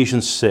in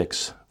Ephesians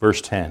 6,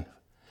 verse 10.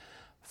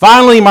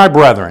 Finally, my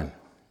brethren,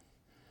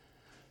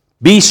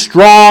 be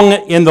strong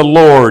in the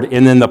Lord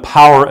and in the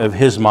power of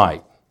His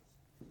might.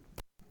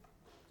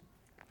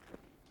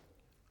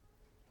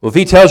 Well, if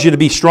He tells you to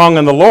be strong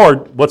in the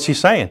Lord, what's He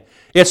saying?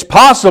 It's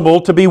possible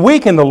to be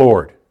weak in the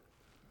Lord.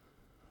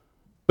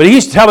 But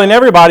He's telling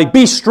everybody,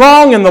 be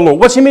strong in the Lord.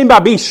 What's He mean by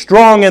be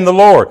strong in the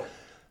Lord?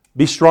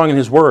 Be strong in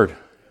His Word.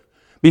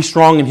 Be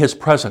strong in His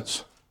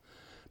presence.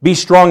 Be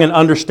strong in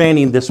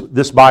understanding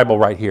this Bible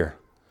right here.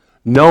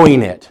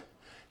 Knowing it.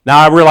 Now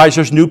I realize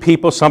there's new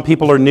people. Some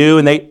people are new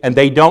and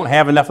they don't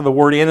have enough of the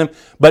Word in them.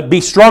 But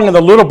be strong in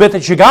the little bit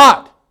that you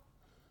got.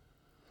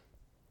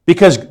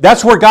 Because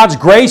that's where God's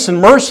grace and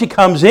mercy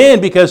comes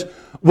in. Because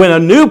when a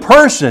new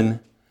person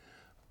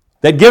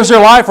that gives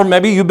their life, or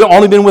maybe you've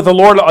only been with the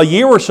Lord a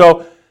year or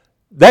so,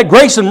 that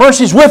grace and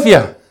mercy is with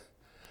you.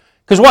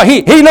 Because what?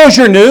 He knows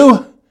you're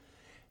new.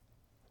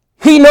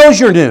 He knows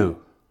you're new.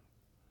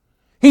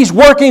 He's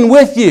working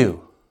with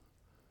you.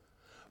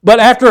 But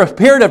after a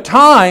period of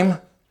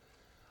time,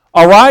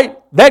 all right,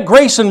 that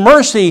grace and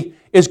mercy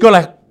is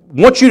going to,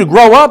 want you to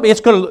grow up, it's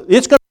going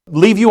to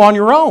leave you on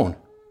your own.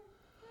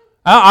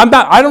 I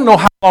don't know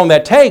how long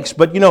that takes,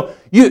 but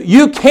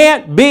you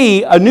can't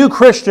be a new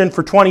Christian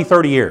for 20,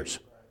 30 years.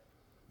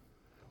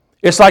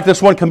 It's like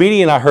this one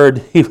comedian I heard,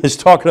 he was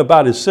talking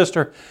about his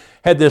sister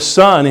had this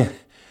son,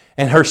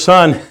 and her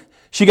son,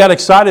 she got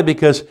excited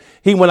because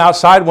he went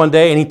outside one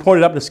day and he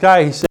pointed up in the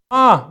sky. He said,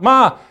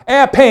 Ma,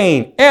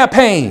 airplane.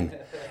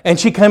 And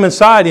she came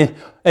inside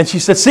and she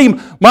said, see,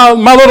 my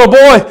little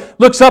boy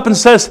looks up and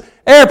says,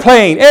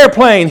 airplane.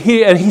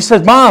 And he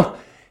said, Mom,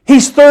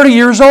 he's 30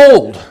 years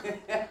old.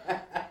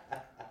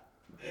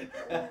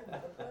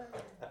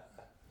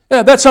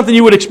 Yeah, that's something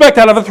you would expect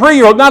out of a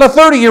 3-year-old, not a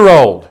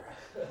 30-year-old.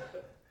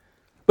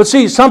 But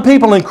see, some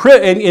people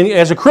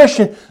as a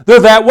Christian,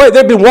 they're that way.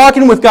 They've been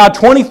walking with God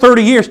 20,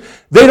 30 years.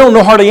 They don't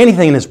know hardly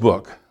anything in this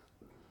book.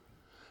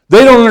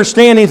 They don't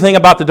understand anything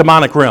about the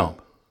demonic realm.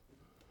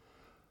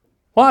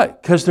 Why?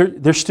 Because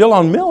they're still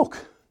on milk.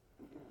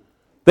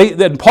 Paul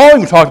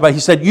even talked about, he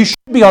said, you should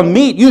be on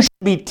meat. You should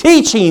be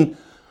teaching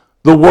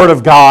the Word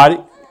of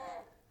God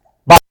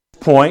by this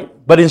point.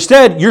 But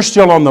instead, you're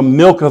still on the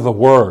milk of the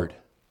Word.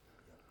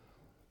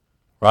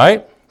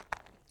 Right?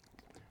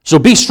 So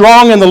be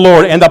strong in the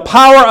Lord and the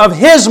power of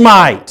His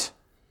might.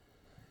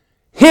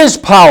 His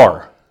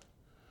power.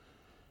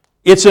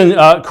 It's in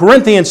 2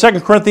 Corinthians,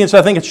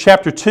 I think it's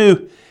chapter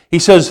 2. He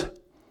says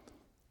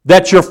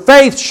that your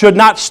faith should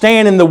not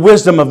stand in the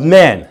wisdom of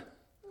men,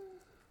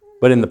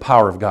 but in the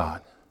power of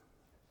God.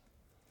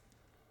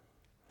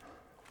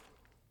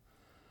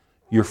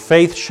 Your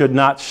faith should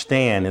not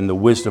stand in the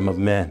wisdom of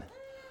men,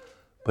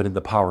 but in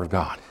the power of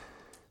God.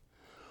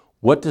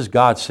 What does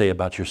God say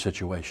about your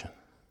situation?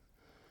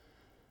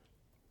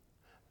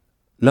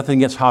 Nothing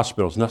against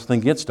hospitals, nothing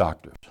against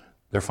doctors.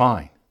 They're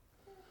fine.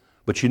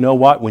 But you know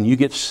what? When you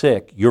get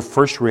sick, your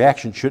first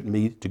reaction shouldn't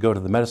be to go to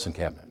the medicine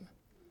cabinet.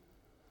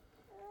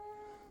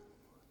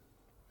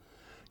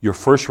 Your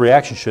first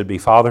reaction should be,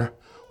 Father,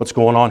 what's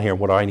going on here?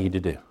 What do I need to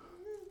do?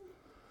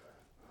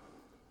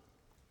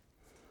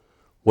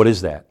 What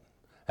is that?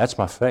 That's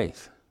my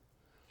faith.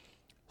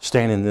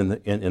 Standing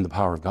in the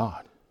power of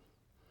God.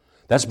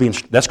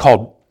 That's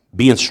called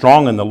being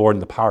strong in the Lord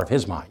and the power of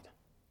His might.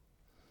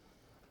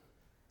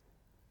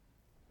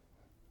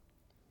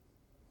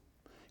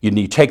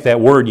 You take that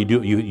word,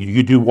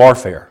 you do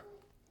warfare.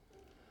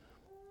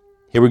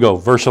 Here we go,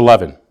 verse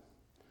 11.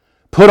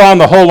 Put on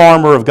the whole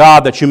armor of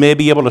God that you may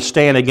be able to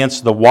stand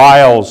against the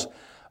wiles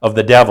of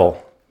the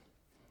devil.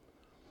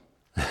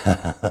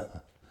 The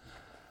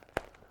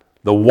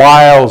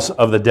wiles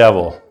of the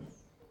devil.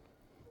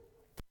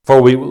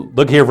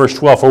 Look here, verse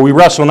 12. For we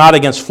wrestle not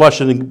against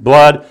flesh and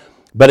blood,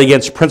 but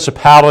against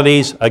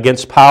principalities,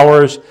 against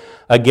powers,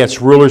 against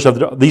rulers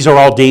of these are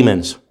all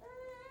demons.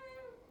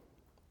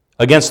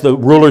 Against the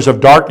rulers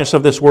of darkness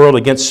of this world,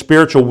 against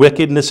spiritual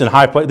wickedness in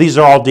high places. These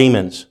are all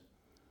demons.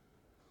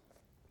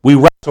 We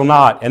wrestle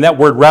not. And that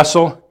word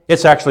wrestle,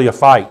 it's actually a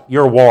fight.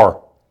 You're a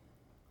war.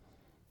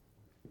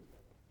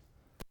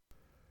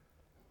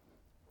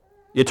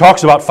 Paul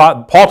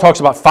talks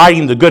about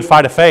fighting the good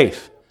fight of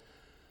faith.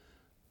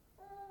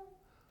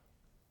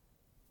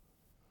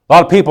 A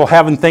lot of people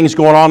having things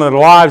going on in their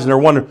lives and they're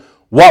wondering,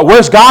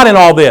 where's God in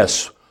all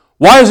this?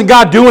 Why isn't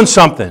God doing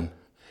something?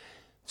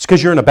 It's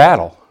because you're in a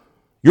battle.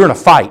 You're in a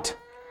fight.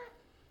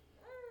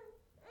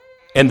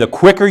 And the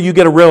quicker you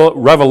get a real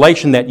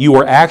revelation that you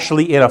are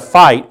actually in a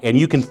fight and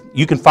you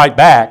can fight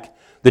back,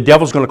 the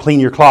devil's going to clean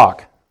your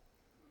clock.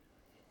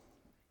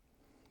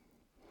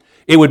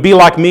 It would be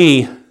like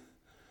me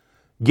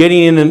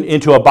getting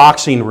into a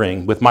boxing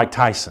ring with Mike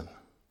Tyson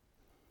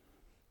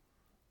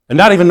and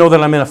not even know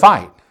that I'm in a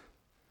fight.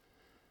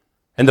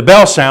 And the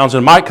bell sounds,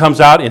 and Mike comes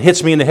out and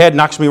hits me in the head,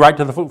 knocks me right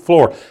to the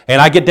floor.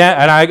 And I get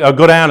down, and I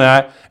go down,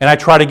 and I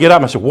try to get up.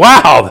 And I say,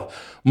 "Wow,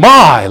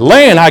 my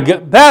land!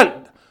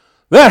 That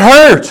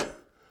hurt!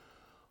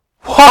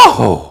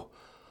 Whoa,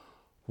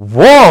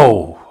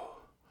 whoa!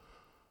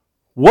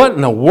 What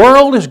in the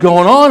world is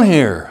going on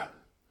here?"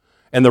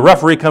 And the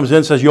referee comes in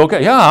and says, you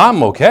okay? Yeah,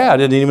 I'm okay. I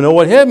didn't even know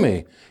what hit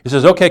me. He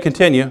says, okay,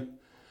 continue.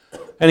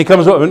 And he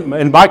comes over,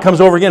 and Mike comes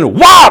over again,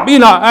 whop! You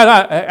know,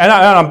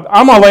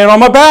 I'm all laying on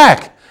my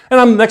back.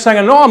 And next thing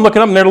I know, I'm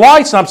looking up and there are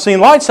lights, and I'm seeing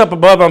lights up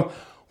above them.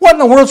 What in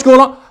the world's going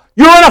on?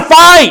 You're in a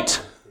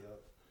fight!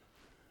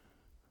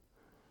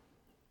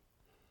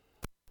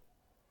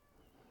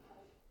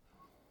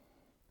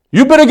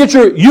 You better get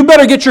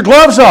your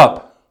gloves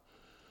up.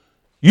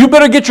 You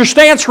better get your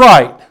stance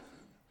right.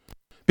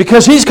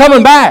 Because he's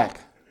coming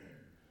back.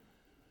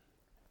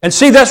 And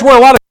see, that's where a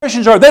lot of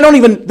Christians are. They don't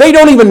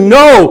even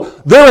know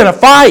they're in a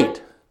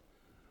fight.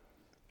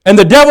 And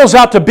the devil's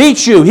out to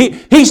beat you.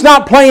 He's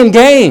not playing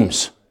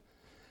games.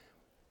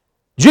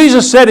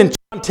 Jesus said in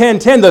John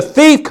 10:10, the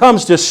thief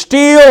comes to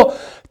steal,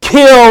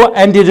 kill,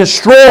 and to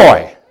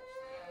destroy.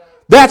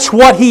 That's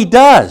what he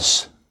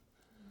does.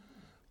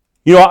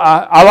 You know,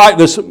 I like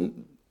this.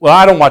 Well,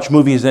 I don't watch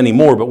movies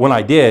anymore, but when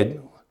I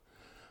did,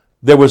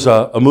 there was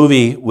a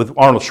movie with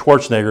Arnold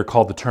Schwarzenegger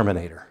called The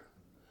Terminator.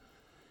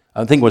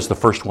 I think it was the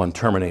first one,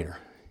 Terminator.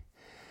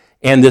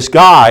 And this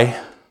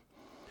guy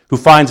who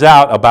finds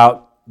out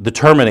about the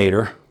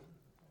Terminator,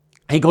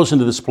 he goes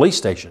into this police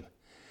station.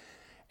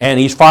 And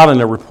he's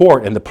filing a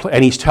report,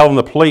 and he's telling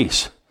the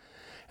police.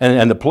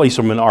 And the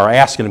policemen are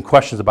asking him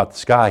questions about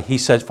this guy. He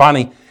says,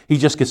 finally, he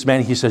just gets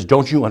mad. He says,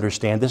 don't you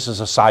understand? This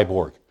is a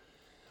cyborg.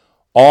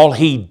 All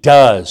he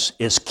does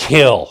is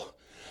kill,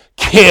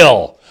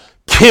 kill,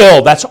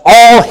 kill. That's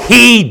all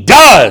he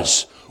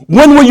does.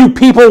 When will you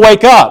people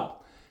wake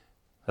up?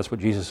 That's what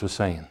Jesus was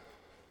saying.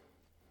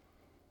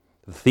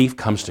 The thief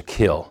comes to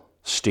kill,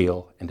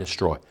 steal, and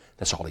destroy.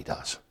 That's all he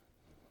does.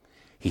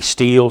 He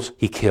steals,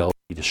 he kills,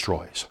 he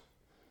destroys.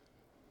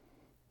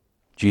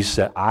 Jesus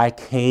said, I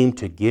came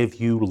to give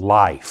you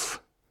life,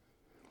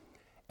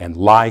 and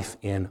life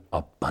in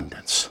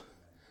abundance.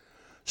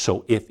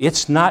 So if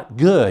it's not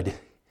good,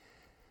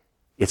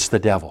 it's the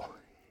devil.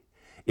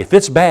 If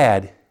it's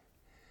bad,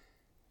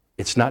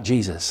 it's not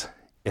Jesus,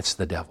 it's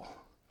the devil.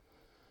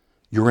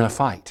 You're in a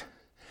fight.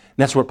 And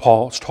that's what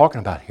Paul's talking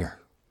about here.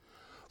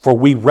 For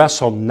we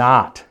wrestle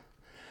not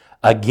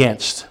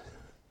against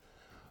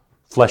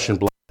flesh and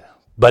blood,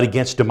 but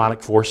against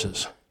demonic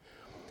forces.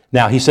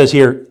 Now, he says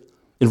here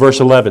in verse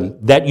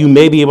 11, that you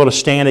may be able to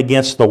stand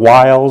against the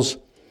wiles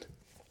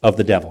of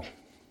the devil.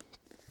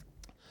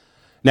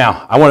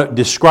 Now, I want to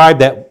describe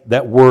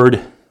that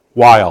word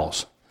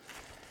wiles.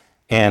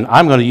 And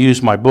I'm going to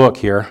use my book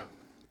here.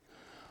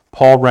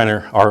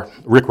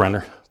 Rick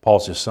Renner,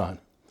 Paul's his son,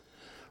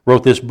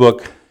 wrote this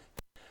book,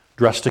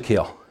 Dressed to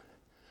Kill,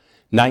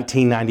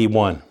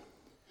 1991.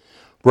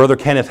 Brother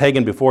Kenneth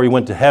Hagin, before he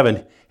went to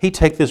heaven, he'd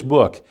take this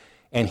book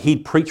and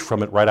he'd preach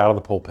from it right out of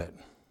the pulpit.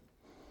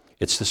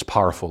 It's this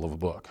powerful of a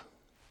book.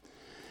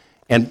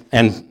 And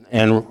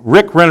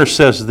Rick Renner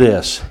says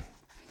this.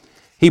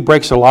 He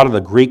breaks a lot of the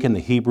Greek and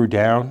the Hebrew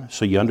down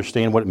so you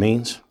understand what it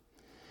means.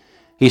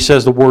 He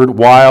says the word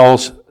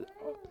wiles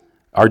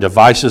are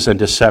devices and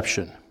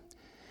deception.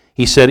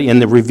 He said in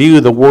the review,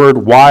 the word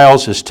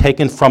wiles is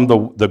taken from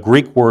the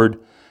Greek word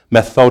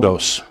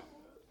methodos.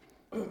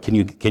 Can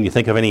you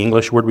think of any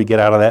English word we get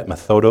out of that?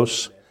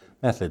 Methodos?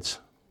 Methods.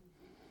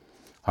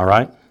 All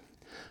right?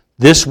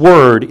 This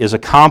word is a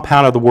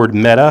compound of the word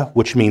meta,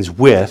 which means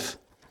with,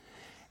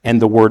 and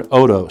the word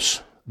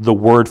odos, the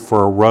word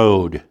for a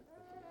road.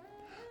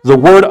 The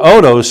word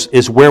odos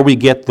is where we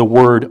get the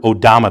word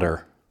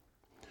odometer,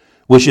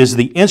 which is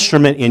the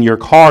instrument in your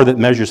car that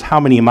measures how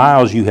many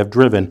miles you have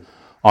driven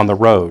on the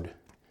road.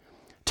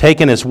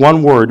 Taken as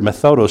one word,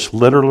 methodos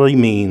literally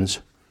means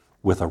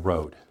with a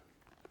road.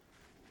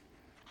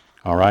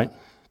 All right?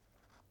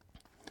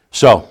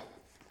 So,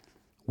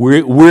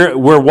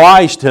 we're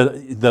wise to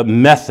the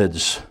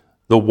methods,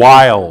 the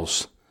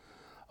wiles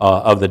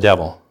of the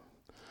devil.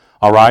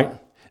 All right?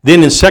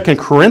 Then in 2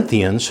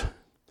 Corinthians,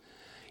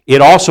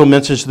 it also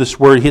mentions this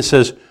word. He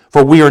says,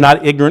 for we are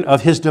not ignorant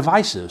of his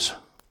devices.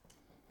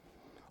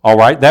 All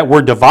right? That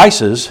word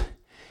devices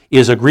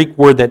is a Greek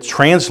word that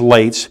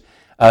translates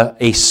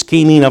a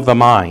scheming of the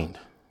mind.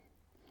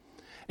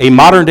 A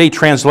modern-day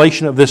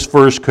translation of this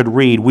verse could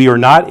read, we are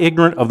not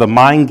ignorant of the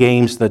mind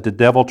games that the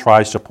devil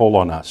tries to pull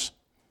on us.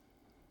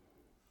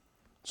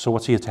 So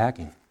what's he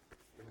attacking?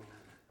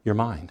 Your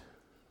mind.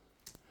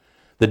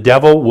 The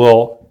devil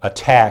will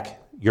attack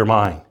your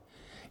mind.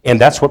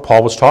 And that's what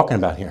Paul was talking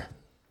about here.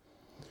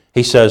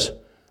 He says,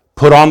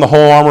 put on the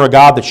whole armor of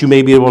God that you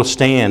may be able to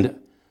stand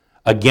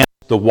against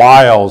the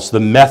wiles, the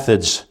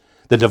methods,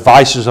 the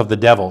devices of the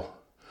devil.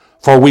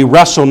 For we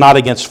wrestle not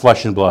against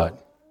flesh and blood.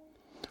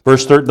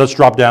 Let's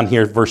drop down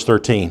here, verse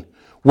 13.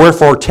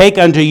 Wherefore take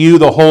unto you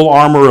the whole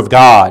armor of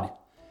God,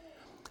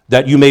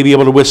 that you may be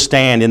able to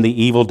withstand in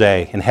the evil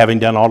day, and having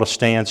done all to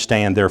stand,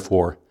 stand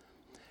therefore,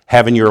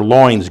 having your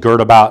loins girt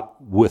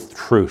about with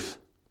truth.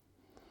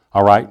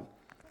 All right?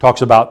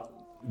 Talks about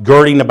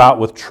girding about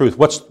with truth.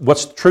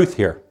 What's truth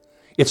here?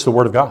 It's the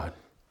Word of God.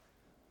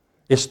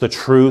 It's the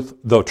truth,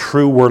 the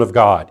true Word of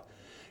God.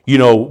 You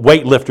know,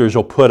 weightlifters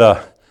will put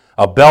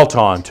a belt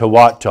on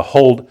to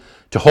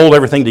hold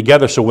everything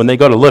together, so when they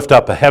go to lift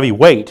up a heavy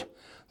weight,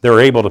 they're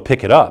able to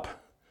pick it up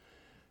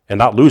and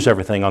not lose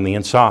everything on the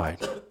inside.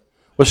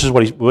 This is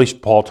what he's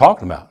Paul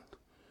talking about.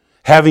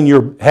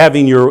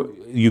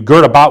 You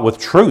gird about with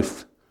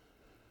truth.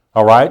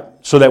 All right?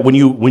 So that when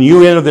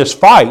you enter this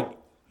fight,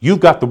 you've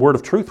got the word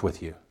of truth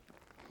with you.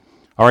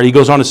 All right, he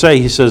goes on to say,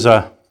 he says,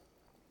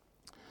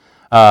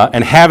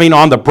 and having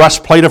on the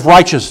breastplate of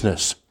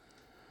righteousness.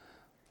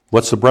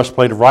 What's the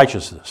breastplate of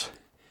righteousness?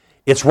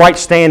 It's right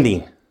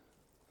standing.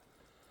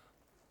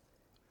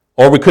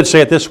 Or we could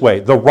say it this way,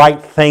 the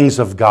right things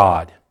of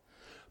God.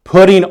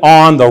 Putting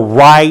on the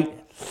right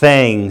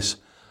things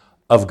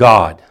of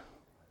God.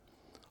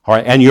 All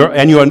right, and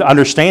you're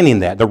understanding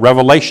that, the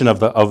revelation of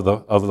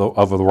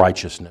the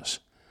righteousness.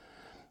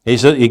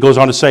 He goes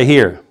on to say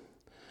here,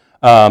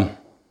 and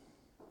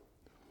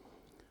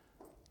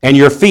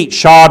your feet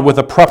shod with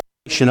the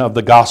preparation of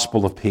the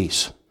gospel of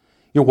peace.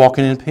 You're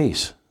walking in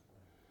peace.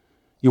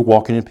 You're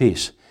walking in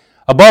peace.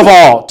 Above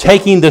all,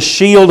 taking the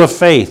shield of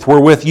faith,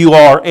 wherewith you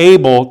are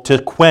able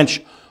to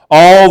quench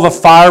all the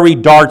fiery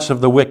darts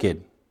of the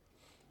wicked.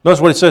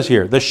 Notice what it says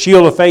here. The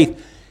shield of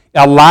faith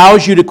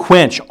allows you to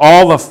quench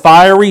all the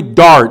fiery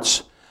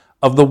darts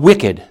of the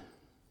wicked.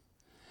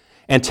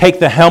 And take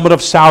the helmet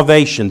of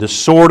salvation, the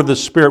sword of the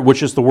Spirit,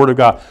 which is the Word of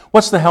God.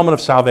 What's the helmet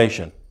of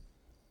salvation?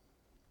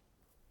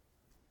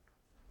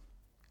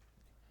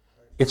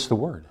 It's the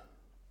Word.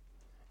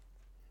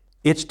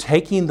 It's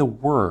taking the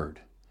Word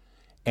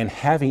and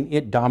having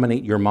it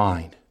dominate your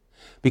mind.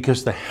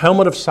 Because the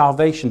helmet of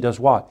salvation does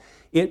what?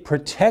 It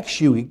protects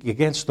you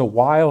against the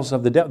wiles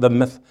of the devil,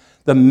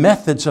 the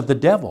methods of the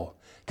devil.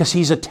 Because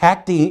he's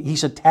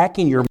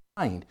attacking your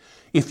mind.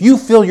 If you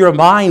fill your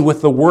mind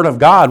with the Word of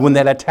God when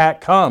that attack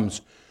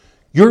comes,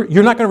 you're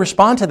not going to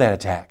respond to that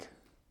attack.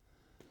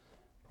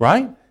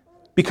 Right?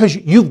 Because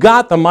you've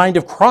got the mind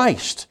of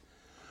Christ.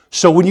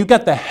 So when you've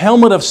got the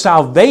helmet of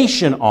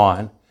salvation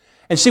on,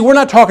 and see, we're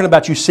not talking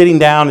about you sitting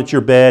down at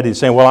your bed and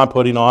saying, well, I'm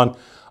putting on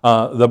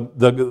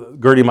the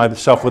girding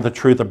myself with the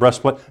truth, the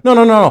breastplate.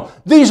 No.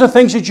 These are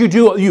things that you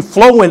do, you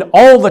flow in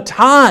all the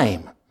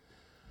time.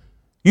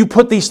 You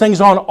put these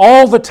things on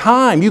all the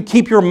time. You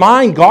keep your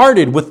mind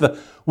guarded with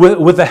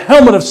the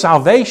helmet of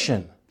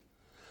salvation.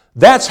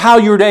 That's how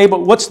you're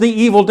able. What's the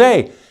evil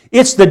day?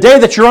 It's the day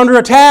that you're under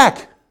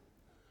attack.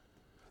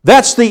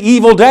 That's the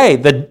evil day.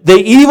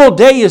 The evil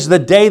day is the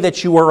day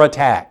that you are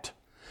attacked.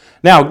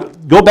 Now,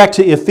 go back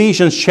to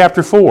Ephesians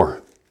chapter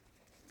 4.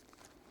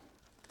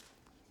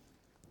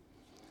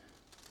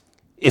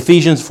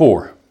 Ephesians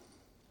 4.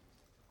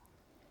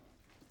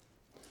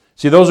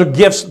 See, those are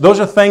gifts,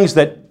 those are things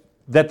that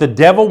the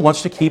devil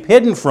wants to keep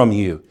hidden from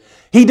you.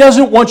 He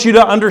doesn't want you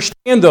to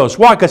understand those.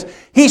 Why? Because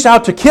he's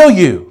out to kill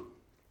you.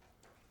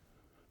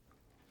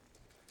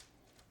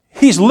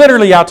 He's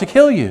literally out to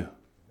kill you.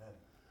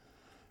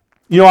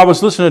 You know, I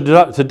was listening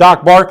to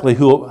Doc Barkley,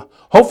 who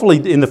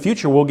hopefully in the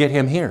future we'll get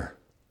him here.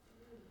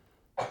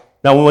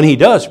 Now, when he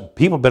does,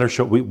 people better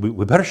show.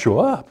 We better show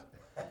up.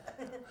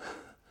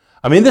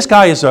 I mean, this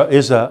guy is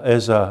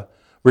a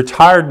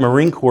retired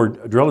Marine Corps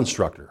drill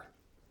instructor,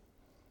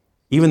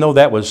 even though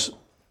that was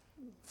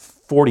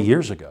 40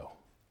 years ago.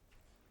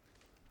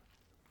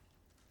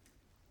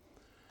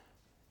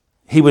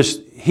 He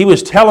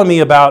was telling me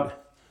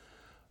about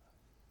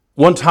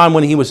one time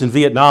when he was in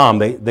Vietnam.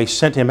 They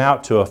sent him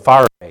out to a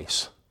fire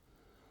base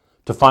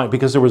to find,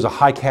 because there was a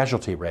high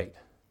casualty rate,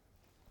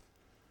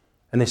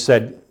 and they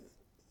said,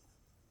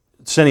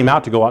 sent him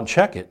out to go out and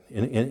check it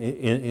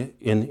in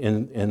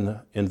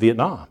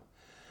Vietnam.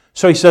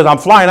 So he says, I'm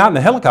flying out in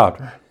the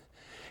helicopter.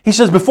 He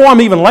says, before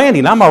I'm even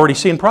landing, I'm already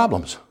seeing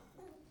problems.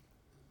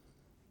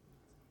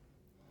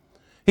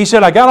 He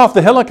said, I got off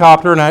the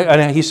helicopter,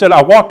 and he said,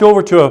 I walked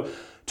over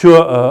to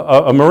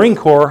a Marine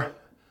Corps,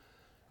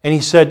 and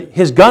he said,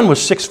 his gun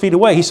was 6 feet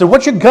away. He said,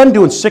 what's your gun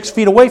doing 6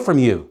 feet away from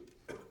you?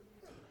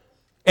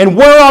 And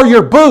where are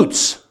your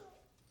boots?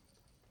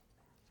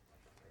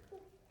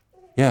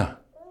 Yeah.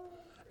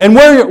 And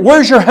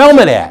where's your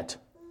helmet at?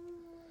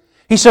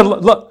 He said,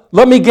 look,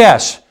 let me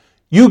guess.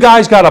 You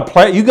guys got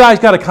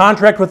a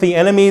contract with the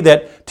enemy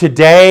that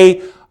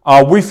today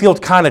we feel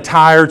kind of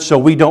tired, so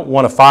we don't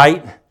want to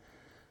fight.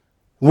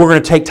 We're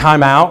going to take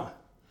time out.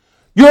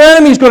 Your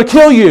enemy's going to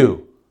kill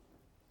you.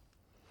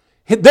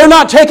 They're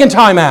not taking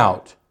time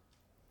out.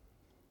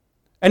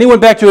 And he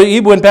went back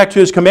to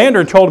his commander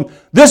and told him,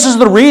 this is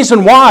the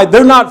reason why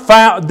they're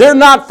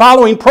not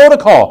following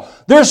protocol.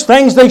 There's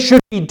things they should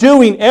be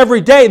doing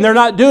every day, and they're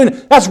not doing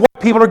it. That's why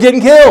people are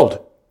getting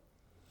killed.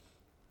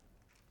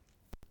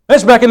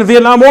 That's back in the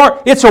Vietnam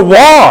War. It's a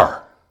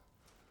war.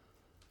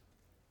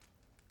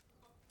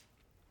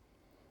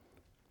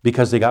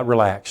 Because they got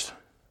relaxed.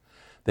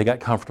 They got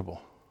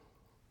comfortable.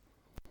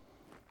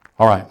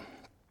 All right.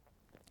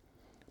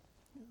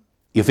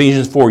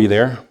 Ephesians 4, you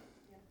there?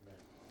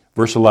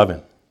 Verse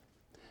 11.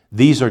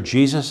 These are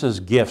Jesus'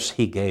 gifts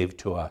he gave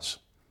to us.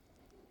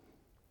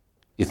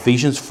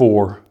 Ephesians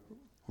 4,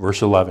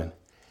 verse 11.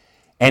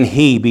 And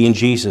he, being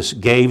Jesus,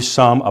 gave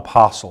some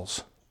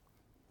apostles.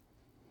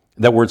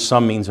 That word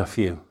some means a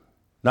few.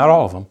 Not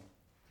all of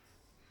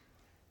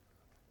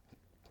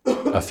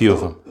them. A few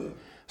of them.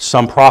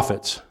 some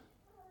prophets,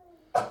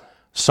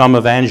 some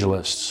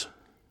evangelists,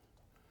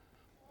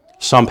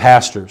 some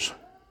pastors,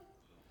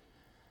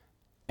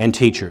 and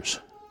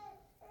teachers,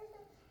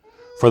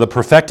 for the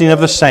perfecting of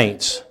the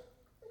saints.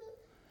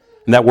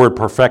 And that word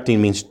perfecting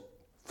means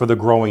for the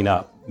growing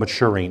up,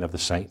 maturing of the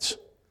saints.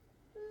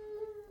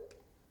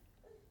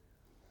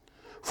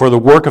 For the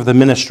work of the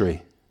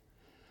ministry,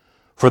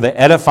 for the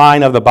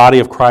edifying of the body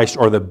of Christ,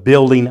 or the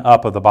building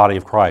up of the body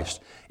of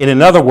Christ. And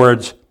in other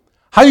words,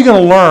 how are you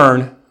going to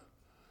learn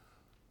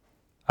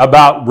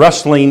about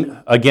wrestling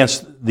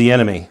against the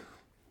enemy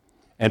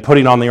and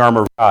putting on the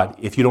armor of God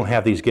if you don't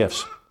have these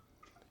gifts?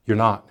 You're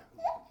not.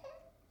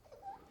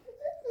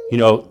 You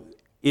know,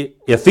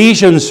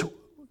 Ephesians,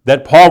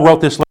 that Paul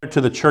wrote this letter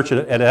to the church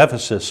at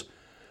Ephesus,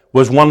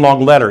 was one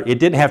long letter. It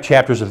didn't have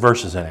chapters and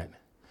verses in it.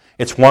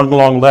 It's one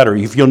long letter.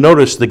 If you'll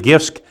notice, the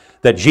gifts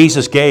that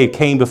Jesus gave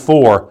came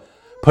before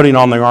putting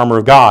on the armor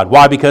of God.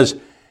 Why? Because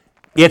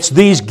it's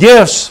these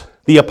gifts,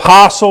 the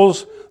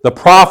apostles, the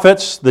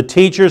prophets, the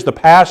teachers, the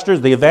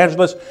pastors, the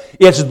evangelists,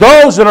 it's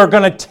those that are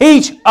going to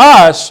teach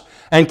us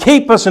and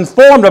keep us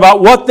informed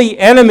about what the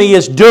enemy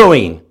is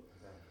doing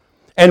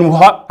and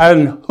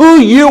who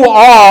you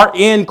are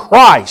in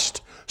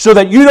Christ, so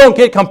that you don't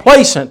get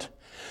complacent.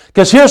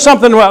 Because here's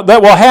something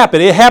that will happen.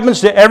 It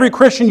happens to every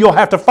Christian. You'll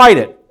have to fight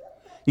it.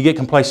 You get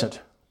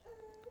complacent.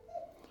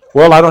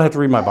 Well, I don't have to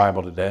read my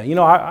Bible today. You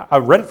know,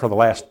 I've read it for the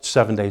last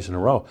 7 days in a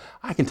row.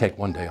 I can take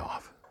one day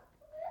off.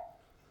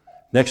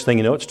 Next thing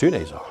you know, it's 2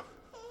 days off.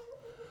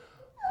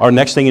 Or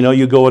next thing you know,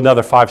 you go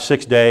another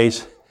 5-6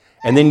 days,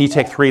 and then you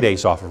take 3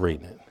 days off of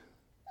reading it.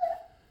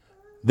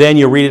 Then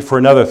you read it for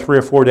another 3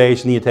 or 4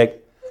 days, and then you take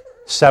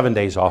 7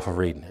 days off of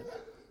reading it.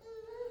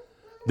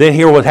 Then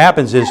here what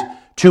happens is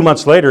 2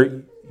 months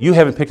later, you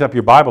haven't picked up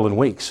your Bible in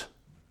weeks.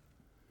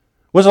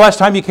 When's the last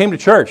time you came to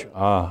church?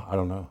 I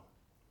don't know.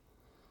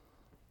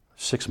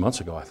 6 months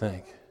ago, I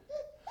think.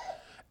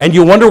 And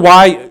you wonder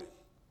why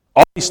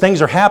all these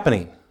things are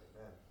happening.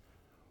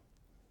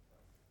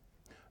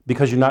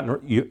 Because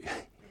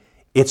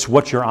it's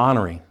what you're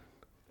honoring.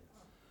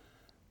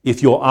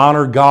 If you'll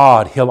honor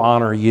God, He'll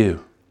honor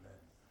you.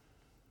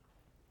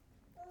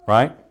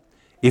 Right?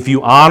 If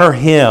you honor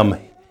Him,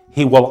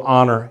 He will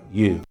honor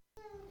you.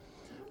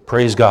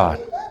 Praise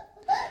God.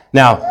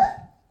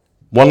 Now,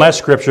 one last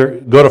scripture.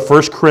 Go to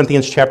 1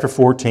 Corinthians chapter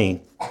 14.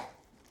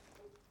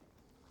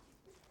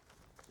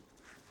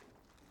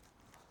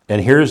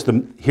 And here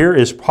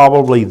is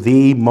probably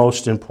the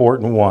most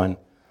important one.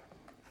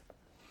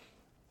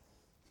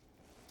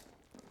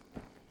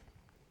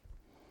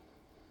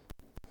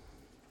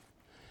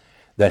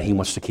 That He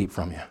wants to keep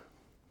from you.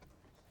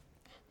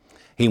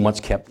 He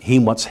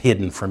wants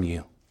hidden from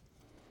you.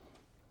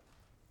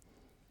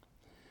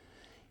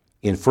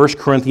 In 1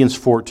 Corinthians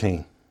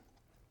 14,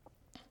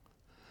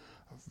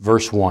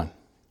 verse 1,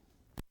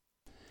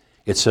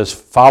 it says,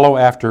 "Follow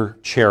after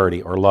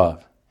charity or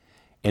love,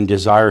 and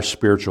desire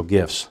spiritual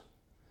gifts,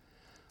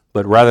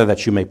 but rather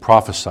that you may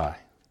prophesy."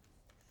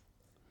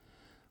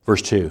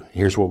 Verse 2,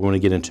 here's what we're going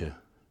to get into.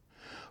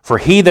 "For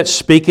he that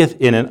speaketh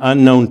in an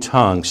unknown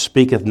tongue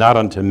speaketh not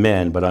unto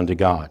men, but unto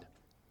God.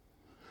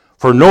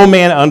 For no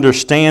man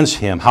understands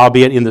him,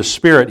 howbeit in the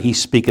Spirit he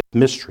speaketh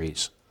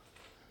mysteries."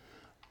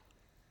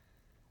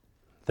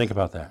 Think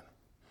about that.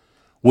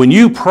 When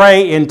you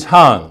pray in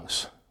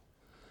tongues,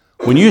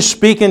 when you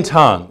speak in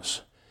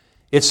tongues,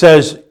 it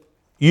says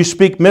you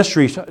speak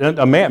mysteries.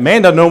 A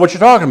man doesn't know what you're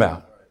talking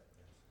about.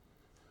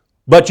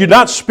 But you're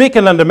not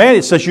speaking unto man,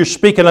 it says you're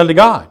speaking unto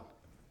God.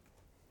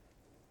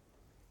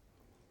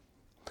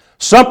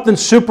 Something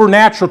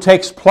supernatural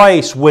takes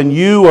place when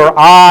you or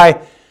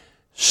I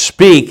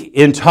speak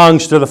in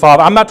tongues to the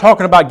Father. I'm not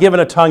talking about giving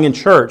a tongue in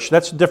church.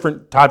 That's a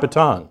different type of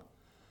tongue.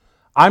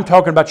 I'm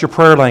talking about your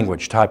prayer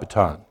language type of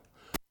tongue.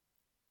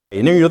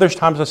 And you know, there's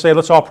times I say,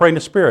 let's all pray in the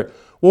Spirit.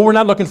 Well, we're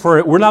not looking for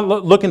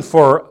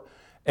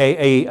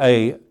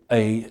a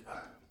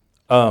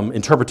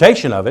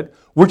interpretation of it.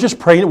 We're just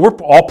praying. We're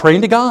all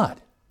praying to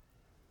God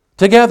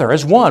together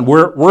as one.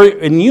 We're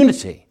in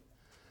unity.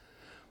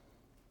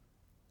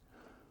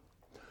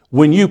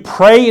 When you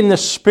pray in the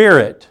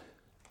Spirit,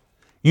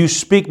 you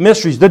speak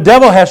mysteries. The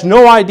devil has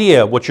no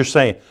idea what you're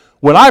saying.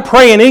 When I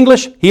pray in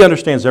English, he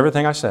understands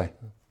everything I say.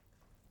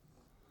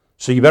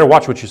 So you better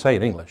watch what you say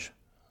in English.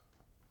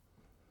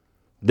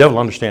 The devil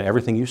will understand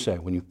everything you say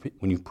when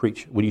you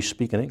preach, when you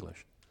speak in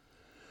English.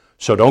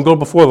 So don't go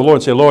before the Lord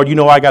and say, "Lord, you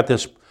know I got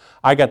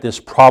this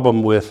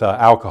problem with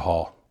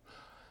alcohol."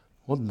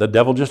 Well, the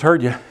devil just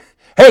heard you.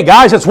 Hey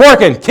guys, it's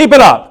working. Keep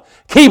it up.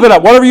 Keep it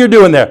up. Whatever you're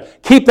doing there,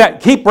 keep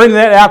bringing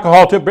that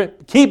alcohol to.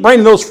 Keep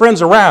bringing those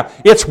friends around.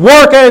 It's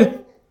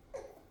working.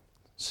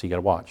 So you got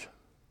to watch.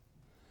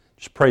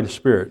 Just pray in the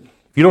Spirit.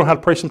 If you don't know how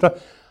to pray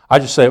sometimes, I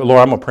just say, "Lord,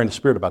 I'm going to pray in the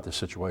Spirit about this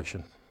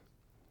situation."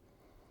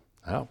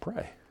 I'll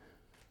pray.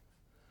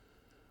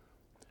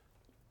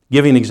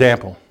 Give you an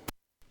example.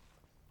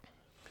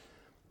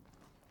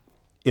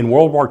 In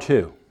World War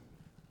II,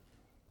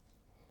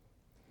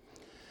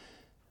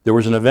 there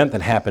was an event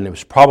that happened. It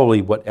was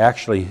probably what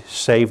actually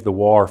saved the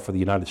war for the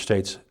United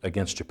States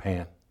against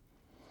Japan.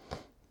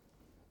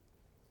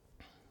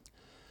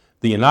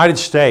 The United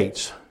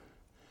States,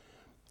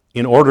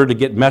 in order to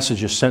get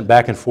messages sent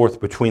back and forth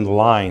between the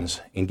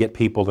lines and get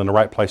people in the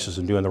right places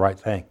and doing the right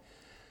thing,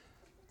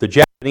 the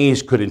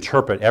Japanese could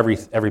interpret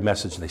every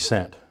message they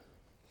sent.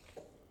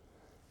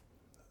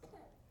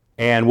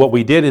 And what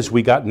we did is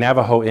we got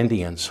Navajo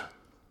Indians.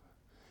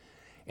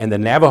 And the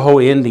Navajo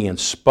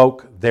Indians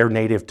spoke their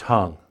native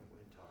tongue.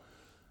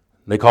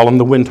 They call them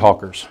the wind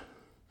talkers.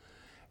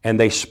 And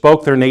they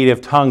spoke their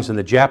native tongues, and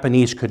the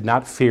Japanese could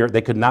not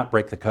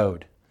break the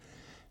code.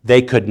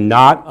 They could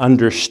not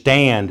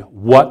understand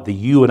what the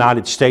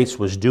United States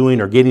was doing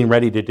or getting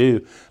ready to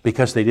do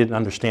because they didn't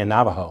understand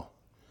Navajo.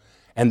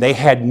 And they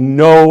had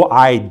no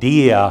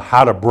idea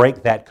how to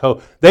break that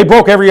code. They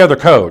broke every other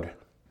code.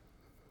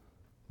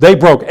 They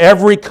broke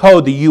every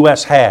code the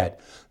U.S. had.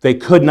 They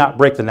could not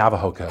break the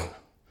Navajo code.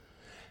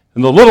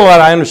 And the little that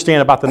I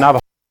understand about the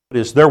Navajo code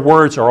is their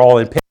words are all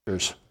in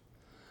pictures.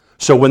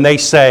 So when they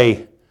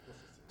say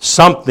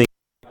something,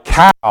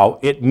 cow,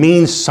 it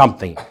means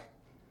something.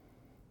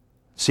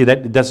 See,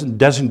 that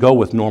doesn't go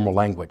with normal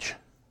language.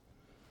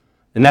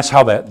 And that's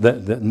how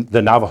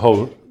the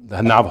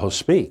Navajos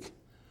speak.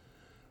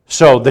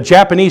 So the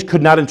Japanese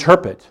could not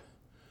interpret.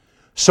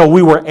 So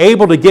we were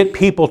able to get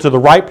people to the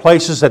right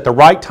places at the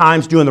right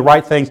times, doing the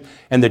right things,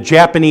 and the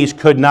Japanese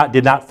did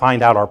not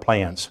find out our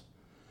plans.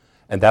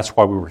 And that's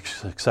why we were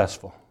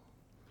successful.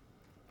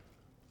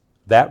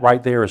 That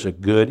right there is a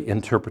good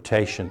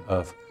interpretation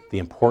of the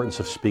importance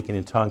of speaking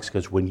in tongues,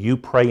 because when you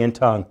pray in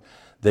tongues,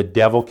 the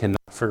devil cannot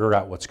figure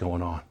out what's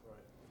going on.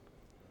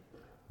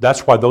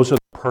 That's why those are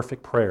the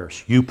perfect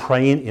prayers. You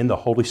praying in the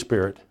Holy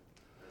Spirit.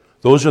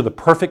 Those are the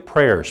perfect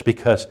prayers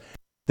because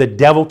the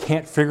devil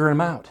can't figure them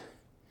out.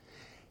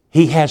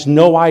 He has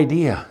no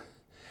idea.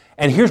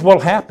 And here's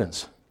what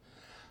happens.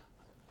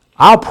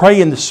 I'll pray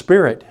in the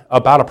Spirit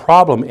about a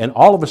problem, and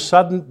all of a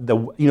sudden,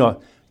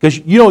 because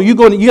you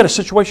got a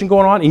situation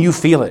going on and you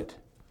feel it.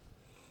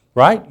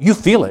 Right? You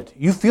feel it.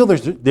 You feel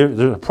there's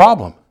a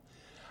problem.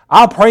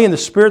 I'll pray in the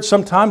Spirit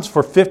sometimes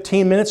for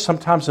 15 minutes,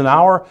 sometimes an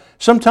hour,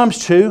 sometimes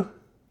 2.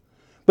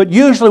 But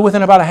usually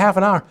within about a half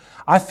an hour,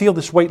 I feel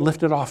this weight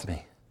lifted off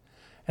me.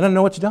 And I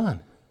know it's done.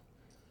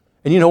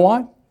 And you know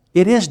what?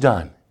 It is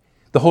done.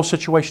 The whole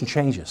situation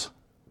changes.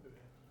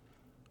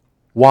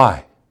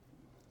 Why?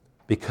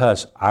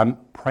 Because I'm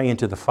praying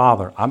to the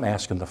Father. I'm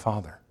asking the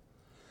Father.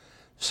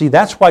 See,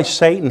 that's why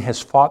Satan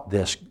has fought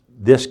this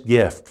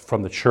gift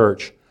from the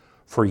church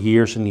for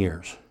years and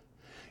years.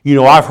 You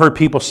know, I've heard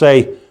people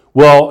say,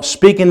 well,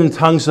 speaking in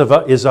tongues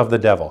is of the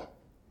devil.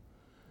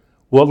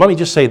 Well, let me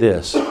just say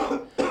this.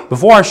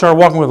 Before I started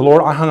walking with the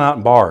Lord, I hung out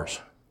in bars.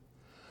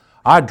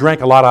 I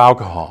drank a lot of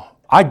alcohol.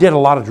 I did a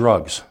lot of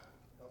drugs.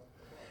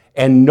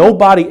 And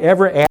nobody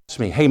ever asked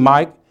me, hey,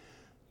 Mike,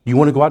 you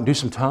want to go out and do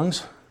some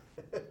tongues?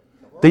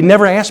 They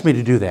never asked me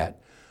to do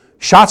that.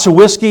 Shots of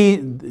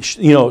whiskey,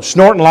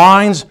 snorting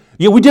lines.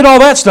 Yeah, we did all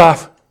that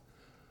stuff.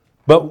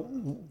 But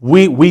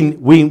we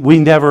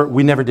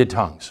never did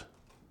tongues.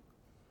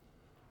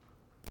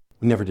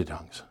 We never did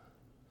tongues.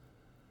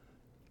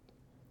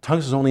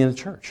 Tongues is only in the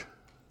church.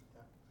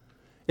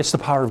 It's the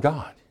power of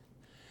God.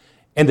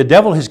 And the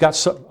devil has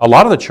got a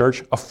lot of the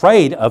church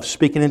afraid of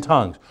speaking in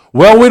tongues.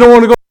 Well, we don't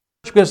want to go to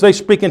church because they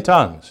speak in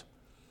tongues.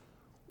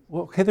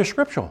 Well, okay, they're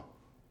scriptural.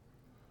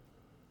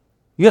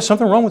 You got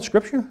something wrong with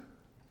Scripture?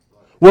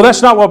 Well,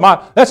 that's not what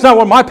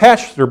my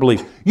pastor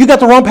believes. You got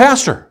the wrong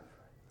pastor.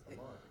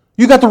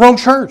 You got the wrong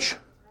church.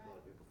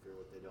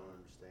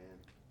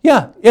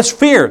 Yeah, it's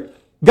fear.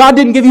 God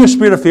didn't give you a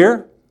spirit of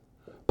fear.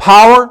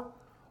 Power,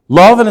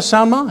 love, and a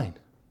sound mind.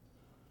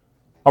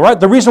 All right?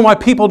 The reason why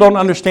people don't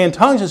understand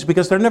tongues is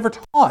because they're never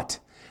taught.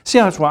 See,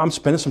 that's why I'm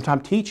spending some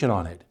time teaching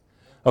on it.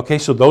 Okay,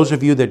 so those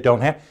of you that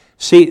don't have...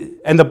 See,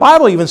 and the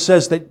Bible even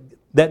says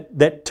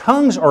that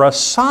tongues are a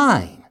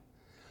sign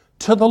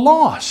to the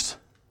lost.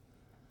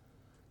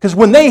 Because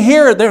when they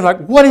hear it, they're like,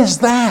 what is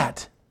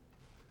that?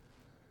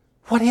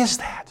 What is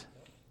that?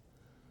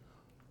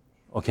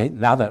 Okay,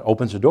 now that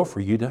opens the door for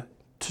you to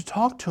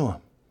talk to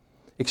Him.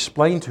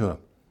 Explain to Him.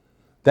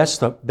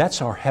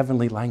 That's our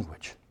heavenly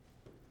language.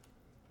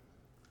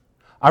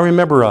 I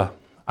remember, I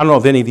don't know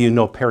if any of you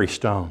know Perry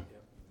Stone.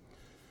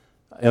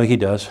 He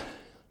does.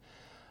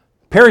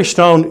 Perry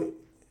Stone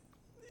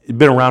had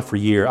been around for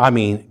years. I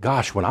mean,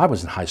 gosh, when I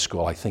was in high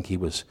school, I think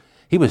his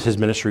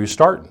ministry was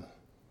starting.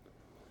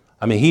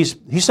 I mean, he's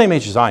the same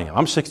age as I am.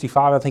 I'm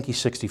 65. I think he's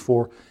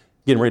 64,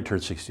 getting ready to turn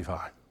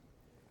 65.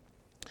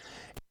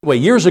 Anyway,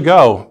 years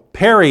ago,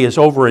 Perry is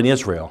over in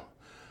Israel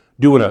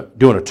doing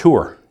a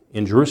tour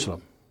in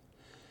Jerusalem.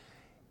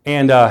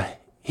 And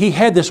he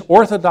had this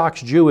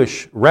Orthodox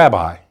Jewish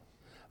rabbi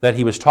that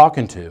he was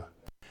talking to.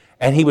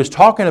 And he was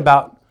talking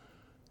about,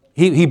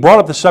 he brought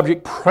up the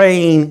subject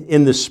praying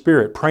in the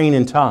Spirit, praying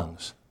in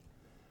tongues.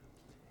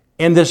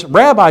 And this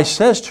rabbi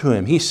says to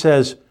him, he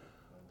says,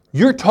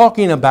 you're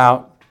talking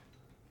about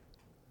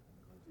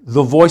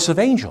the voice of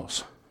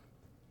angels.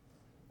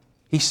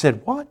 He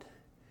said, what?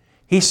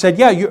 He said,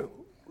 yeah,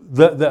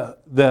 the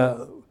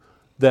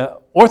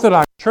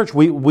Orthodox Church,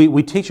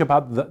 we teach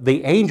about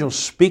the angels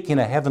speaking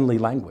a heavenly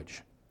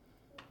language.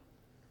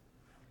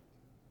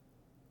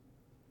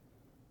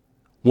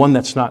 one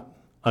that's not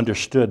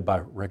understood by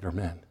regular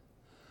men.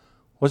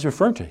 What's he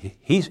referring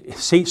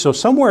to? So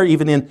somewhere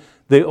even in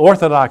the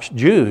Orthodox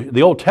Jew,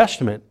 the Old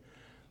Testament,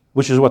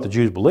 which is what the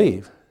Jews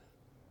believe,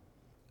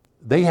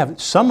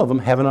 some of them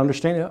have an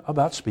understanding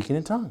about speaking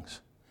in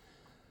tongues.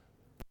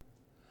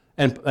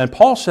 And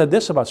Paul said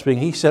this about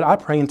speaking. He said, I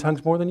pray in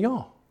tongues more than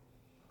y'all.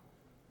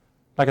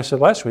 Like I said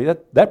last week,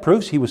 that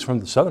proves he was from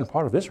the southern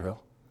part of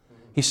Israel.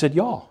 He said,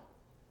 y'all.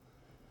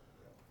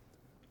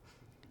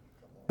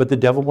 But the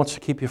devil wants to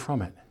keep you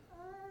from it.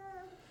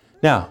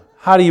 Now,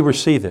 how do you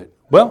receive it?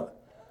 Well,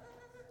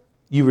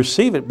 you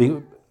receive it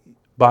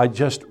by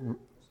just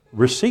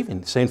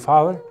receiving, saying,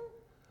 Father,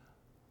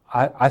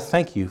 I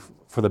thank you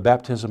for the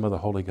baptism of the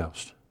Holy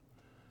Ghost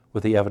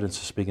with the evidence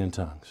of speaking in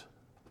tongues.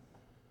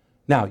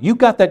 Now, you've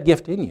got that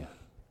gift in you.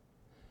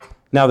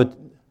 Now,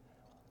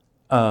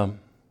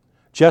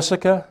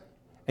 Jessica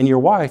and your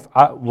wife,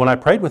 when I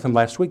prayed with them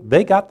last week,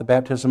 they got the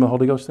baptism of the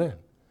Holy Ghost then.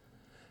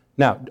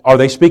 Now, are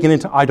they speaking in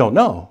tongues? I don't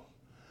know.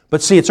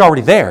 But see, it's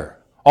already there.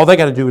 All they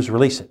got to do is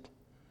release it.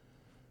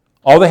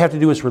 All they have to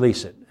do is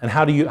release it. And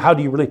how do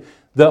you release?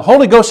 The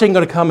Holy Ghost ain't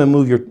going to come and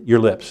move your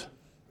lips.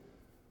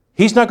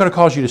 He's not going to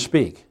cause you to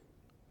speak.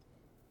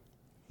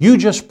 You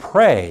just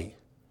pray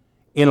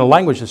in a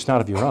language that's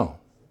not of your own.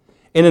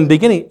 And in the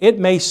beginning, it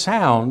may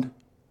sound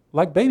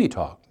like baby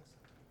talk.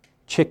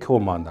 You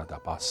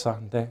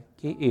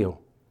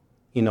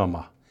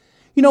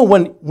know,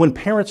 when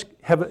parents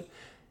have,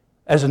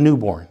 as a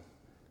newborn,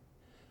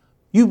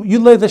 you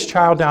lay this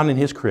child down in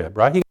his crib,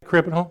 right? He got a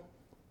crib at home.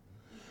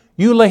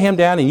 You lay him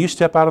down and you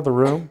step out of the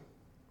room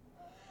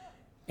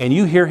and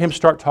you hear him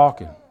start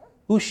talking.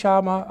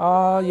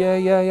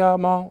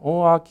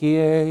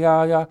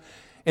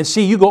 And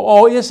see, you go,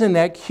 oh, isn't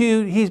that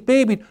cute? He's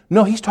baby.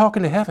 No, he's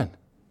talking to heaven.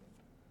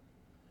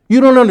 You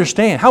don't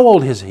understand. How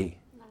old is he?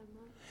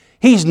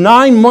 He's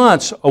 9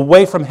 months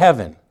away from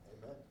heaven.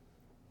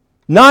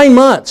 9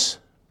 months.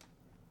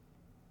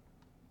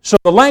 So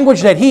the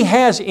language that he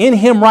has in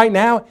him right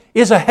now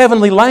is a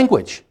heavenly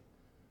language.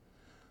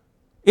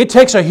 It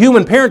takes a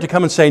human parent to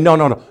come and say,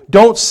 no,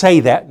 don't say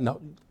that.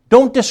 No,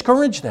 don't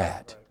discourage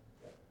that.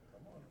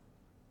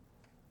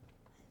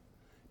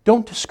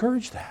 Don't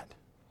discourage that.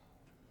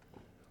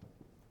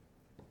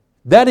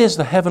 That is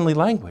the heavenly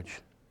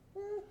language.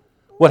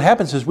 What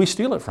happens is we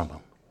steal it from them.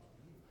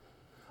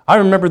 I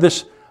remember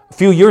this a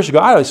few years ago,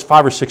 I was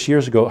 5 or 6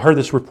 years ago, I heard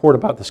this report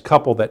about this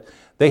couple that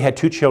they had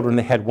 2 children.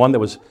 They had one that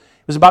was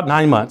about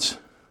 9 months,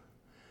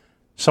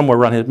 somewhere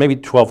around here, maybe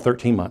 12,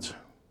 13 months.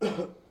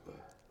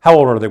 How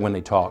old are they when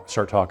they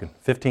start talking?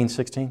 15,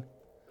 16?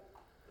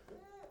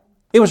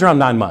 It was around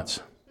 9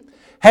 months.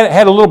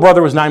 Had a little brother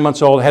who was 9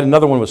 months old, had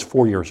another one who was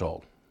 4 years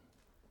old.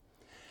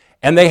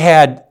 And they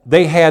had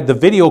the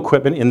video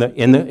equipment in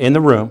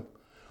the room,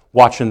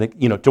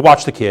 to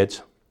watch the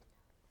kids.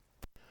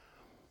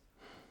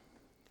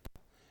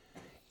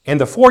 And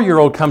the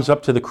 4-year-old comes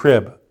up to the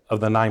crib of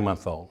the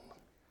 9-month-old.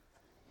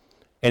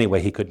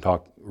 Anyway, he couldn't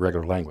talk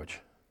regular language.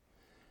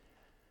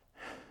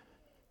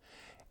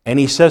 And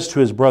he says to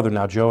his brother,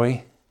 now,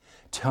 Joey,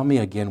 tell me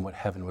again what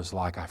heaven was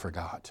like. I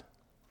forgot.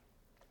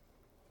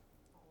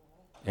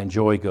 And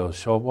Joey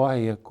goes,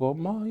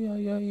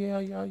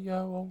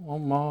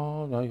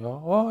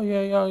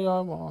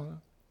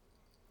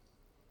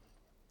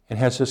 and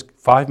has this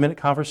 5-minute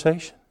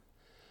conversation.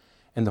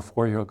 And the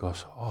 4-year-old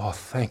goes, oh,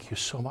 thank you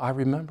so much.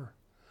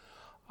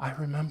 I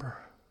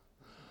remember.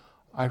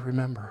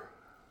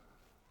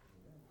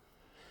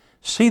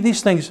 See,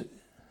 these things,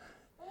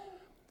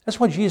 that's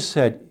why Jesus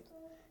said,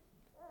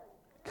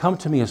 come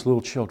to me as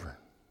little children.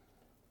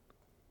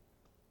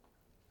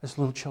 As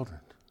little children.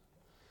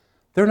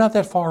 They're not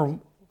that far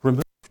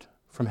removed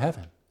from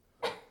heaven.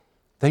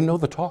 They know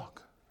the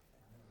talk.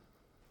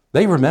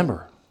 They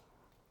remember.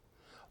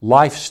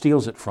 Life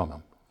steals it from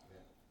them.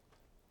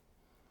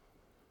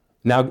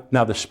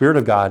 Now the Spirit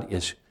of God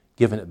is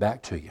giving it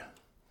back to you.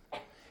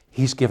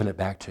 He's giving it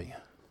back to you.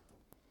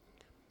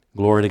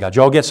 Glory to God. Did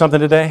you all get something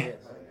today?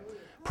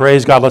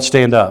 Praise God. Let's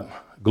stand up.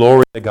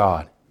 Glory to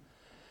God.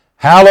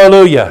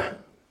 Hallelujah.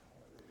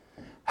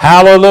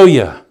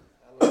 Hallelujah.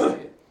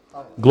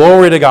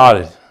 Glory to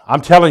God. I'm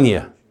telling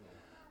you,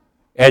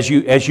 as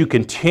you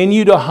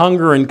continue to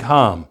hunger and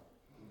come,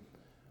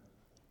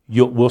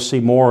 we'll see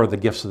more of the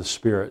gifts of the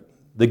Spirit.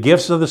 The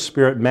gifts of the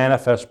Spirit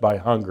manifest by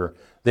hunger.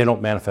 They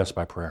don't manifest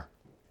by prayer,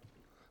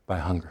 by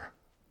hunger.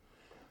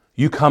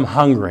 You come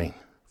hungering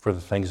for the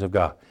things of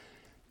God.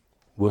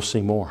 We'll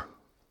see more.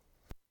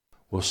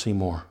 We'll see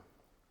more.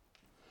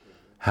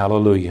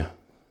 Hallelujah.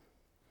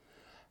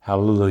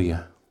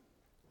 Hallelujah.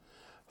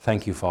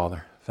 Thank you,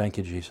 Father. Thank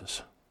you,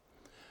 Jesus.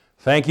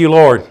 Thank you,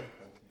 Lord.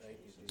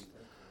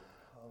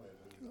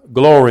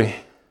 Glory.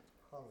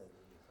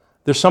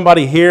 There's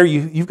somebody here,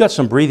 you've got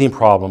some breathing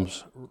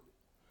problems.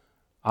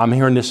 I'm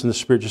hearing this in the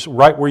Spirit. Just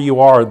right where you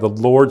are, the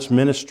Lord's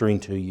ministering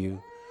to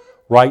you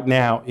right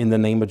now in the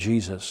name of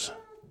Jesus.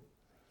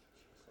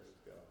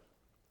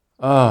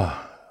 The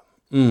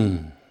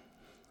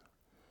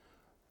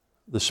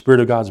Spirit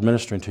of God's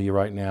ministering to you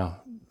right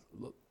now.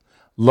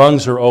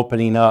 Lungs are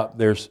opening up.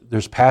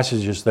 There's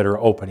passages that are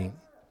opening.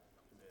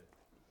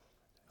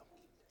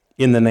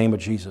 In the name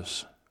of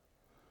Jesus.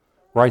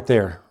 Right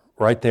there.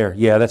 Right there.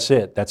 Yeah, that's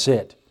it. That's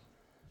it.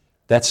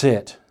 That's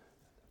it.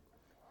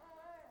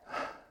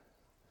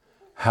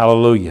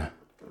 Hallelujah.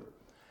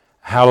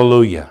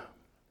 Hallelujah.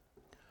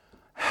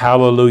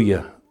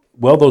 Hallelujah.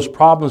 Well, those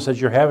problems that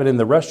you're having in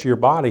the rest of your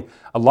body,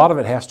 a lot of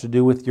it has to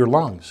do with your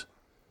lungs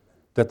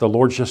that the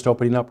Lord's just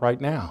opening up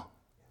right now.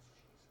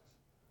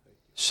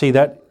 See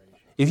that?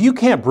 If you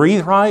can't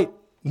breathe right,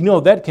 you know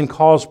that can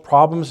cause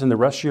problems in the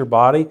rest of your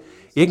body.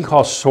 It can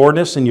cause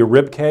soreness in your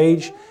rib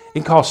cage. It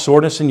can cause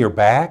soreness in your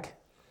back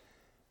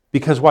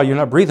because why? You're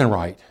not breathing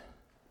right.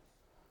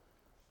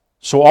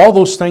 So all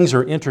those things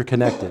are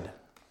interconnected.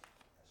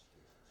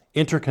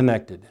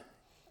 Interconnected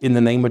in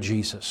the name of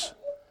Jesus.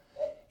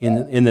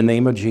 In the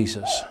name of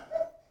Jesus.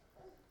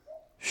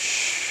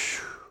 Shh.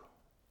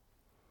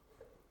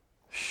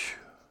 Shh.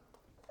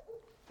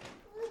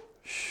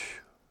 Shh.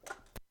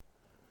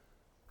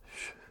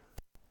 Shh.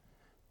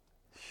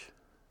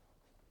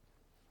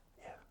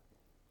 Yeah.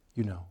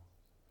 You know.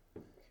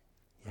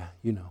 Yeah,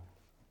 you know.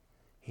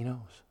 He knows.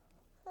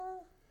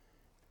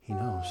 He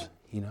knows.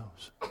 He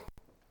knows.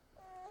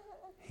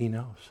 He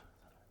knows.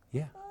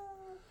 Yeah.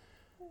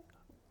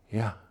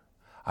 Yeah.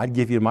 I'd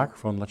give you a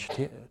microphone and let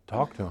you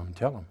talk to him and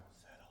tell him.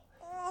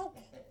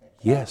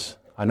 Yes,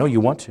 I know you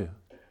want to.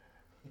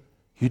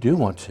 You do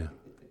want to.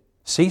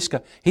 See,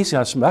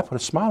 I put a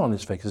smile on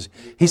his face.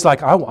 He's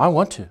like, I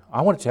want to.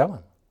 I want to tell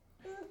him.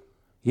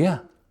 Yeah.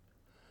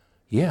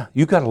 Yeah,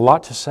 you got a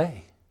lot to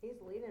say. He's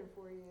leaning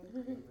for you.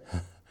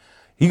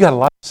 You got a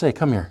lot to say.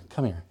 Come here.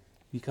 Come here.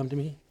 You come to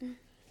me.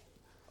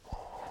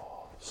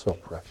 Oh, so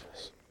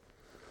precious.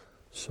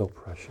 So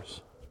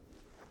precious.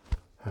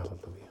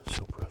 Hallelujah.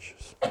 So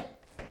precious.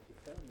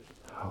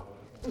 Oh,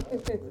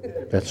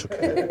 that's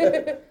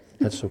okay.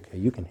 That's okay.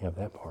 You can have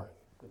that part.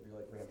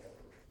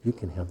 You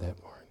can have that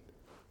part.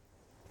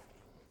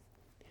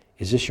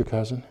 Is this your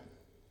cousin?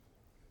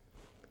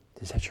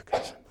 Is that your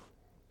cousin?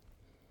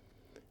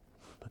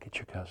 Look at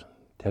your cousin.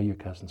 Tell your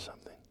cousin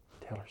something.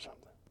 Tell her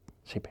something.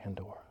 Say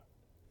Pandora.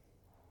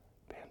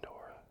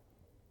 Pandora.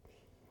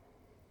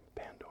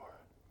 Pandora.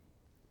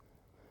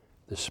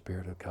 The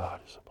Spirit of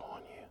God is upon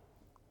you.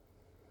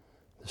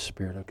 The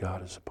Spirit of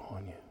God is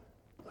upon you.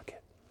 Look.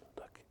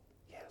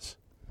 Yes.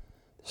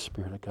 The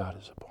Spirit of God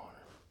is upon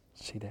her.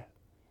 See that?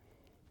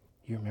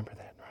 You remember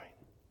that, right?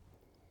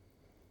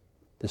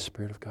 The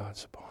Spirit of God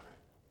is upon her.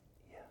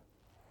 Yeah.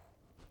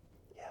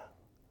 Yeah.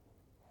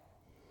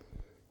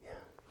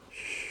 Yeah.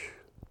 Shh.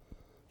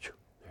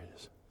 There it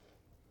is.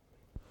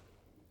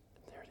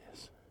 There it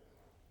is.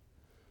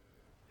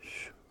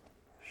 Shh.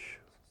 Shh.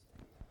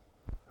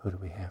 Who do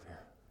we have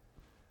here?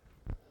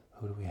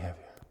 Who do we have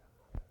here?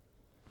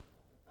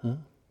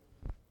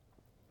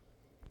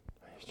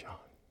 Here's John.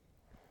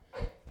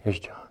 Here's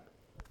John.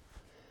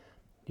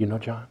 Do you know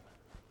John?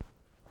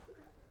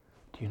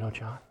 Do you know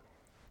John?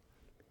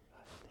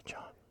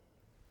 John.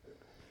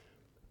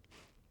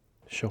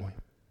 Show him.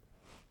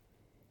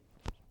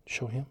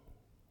 Show him.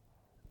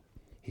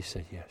 He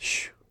said, yes.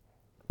 Shh.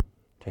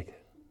 Take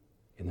it.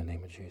 In the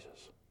name of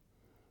Jesus.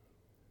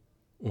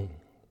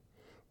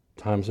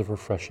 Times of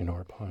refreshing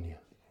are upon you.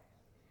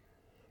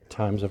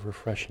 Times of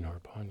refreshing are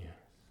upon you.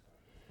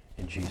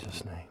 In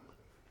Jesus' name.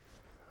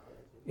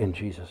 In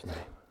Jesus' name.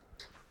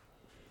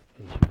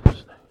 In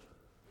Jesus' name.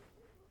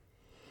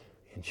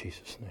 In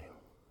Jesus' name.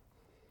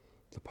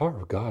 The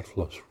power of God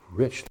flows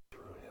richly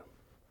through him.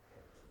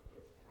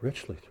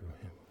 Richly through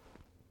him.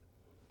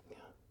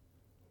 Yeah.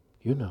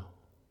 You know.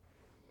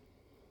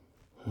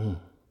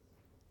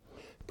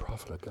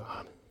 Prophet of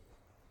God.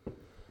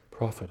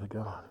 Prophet of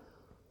God.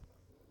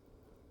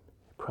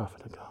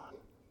 Prophet of God.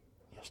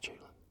 Yes,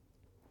 Jalen.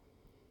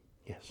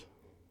 Yes.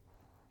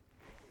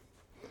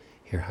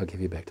 Here, I'll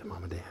give you back to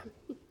Mom and Dad.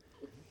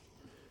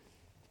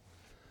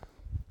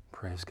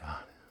 Praise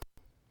God.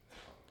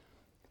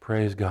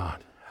 Praise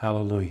God.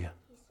 Hallelujah.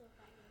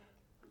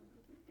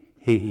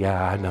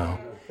 Yeah, I know.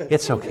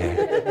 It's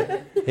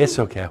okay. It's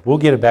okay. We'll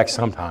get it back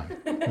sometime.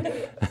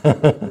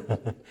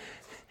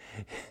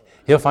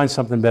 He'll find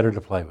something better to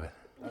play with.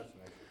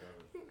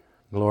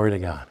 Glory to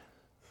God.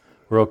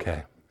 We're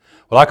okay.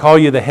 Well, I call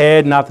you the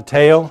head, not the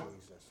tail.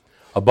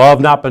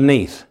 Above, not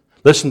beneath.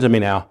 Listen to me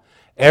now.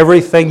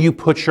 Everything you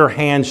put your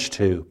hands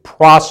to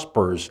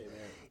prospers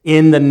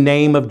in the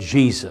name of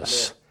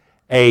Jesus.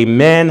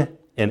 Amen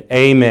and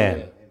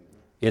amen.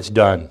 It's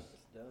done.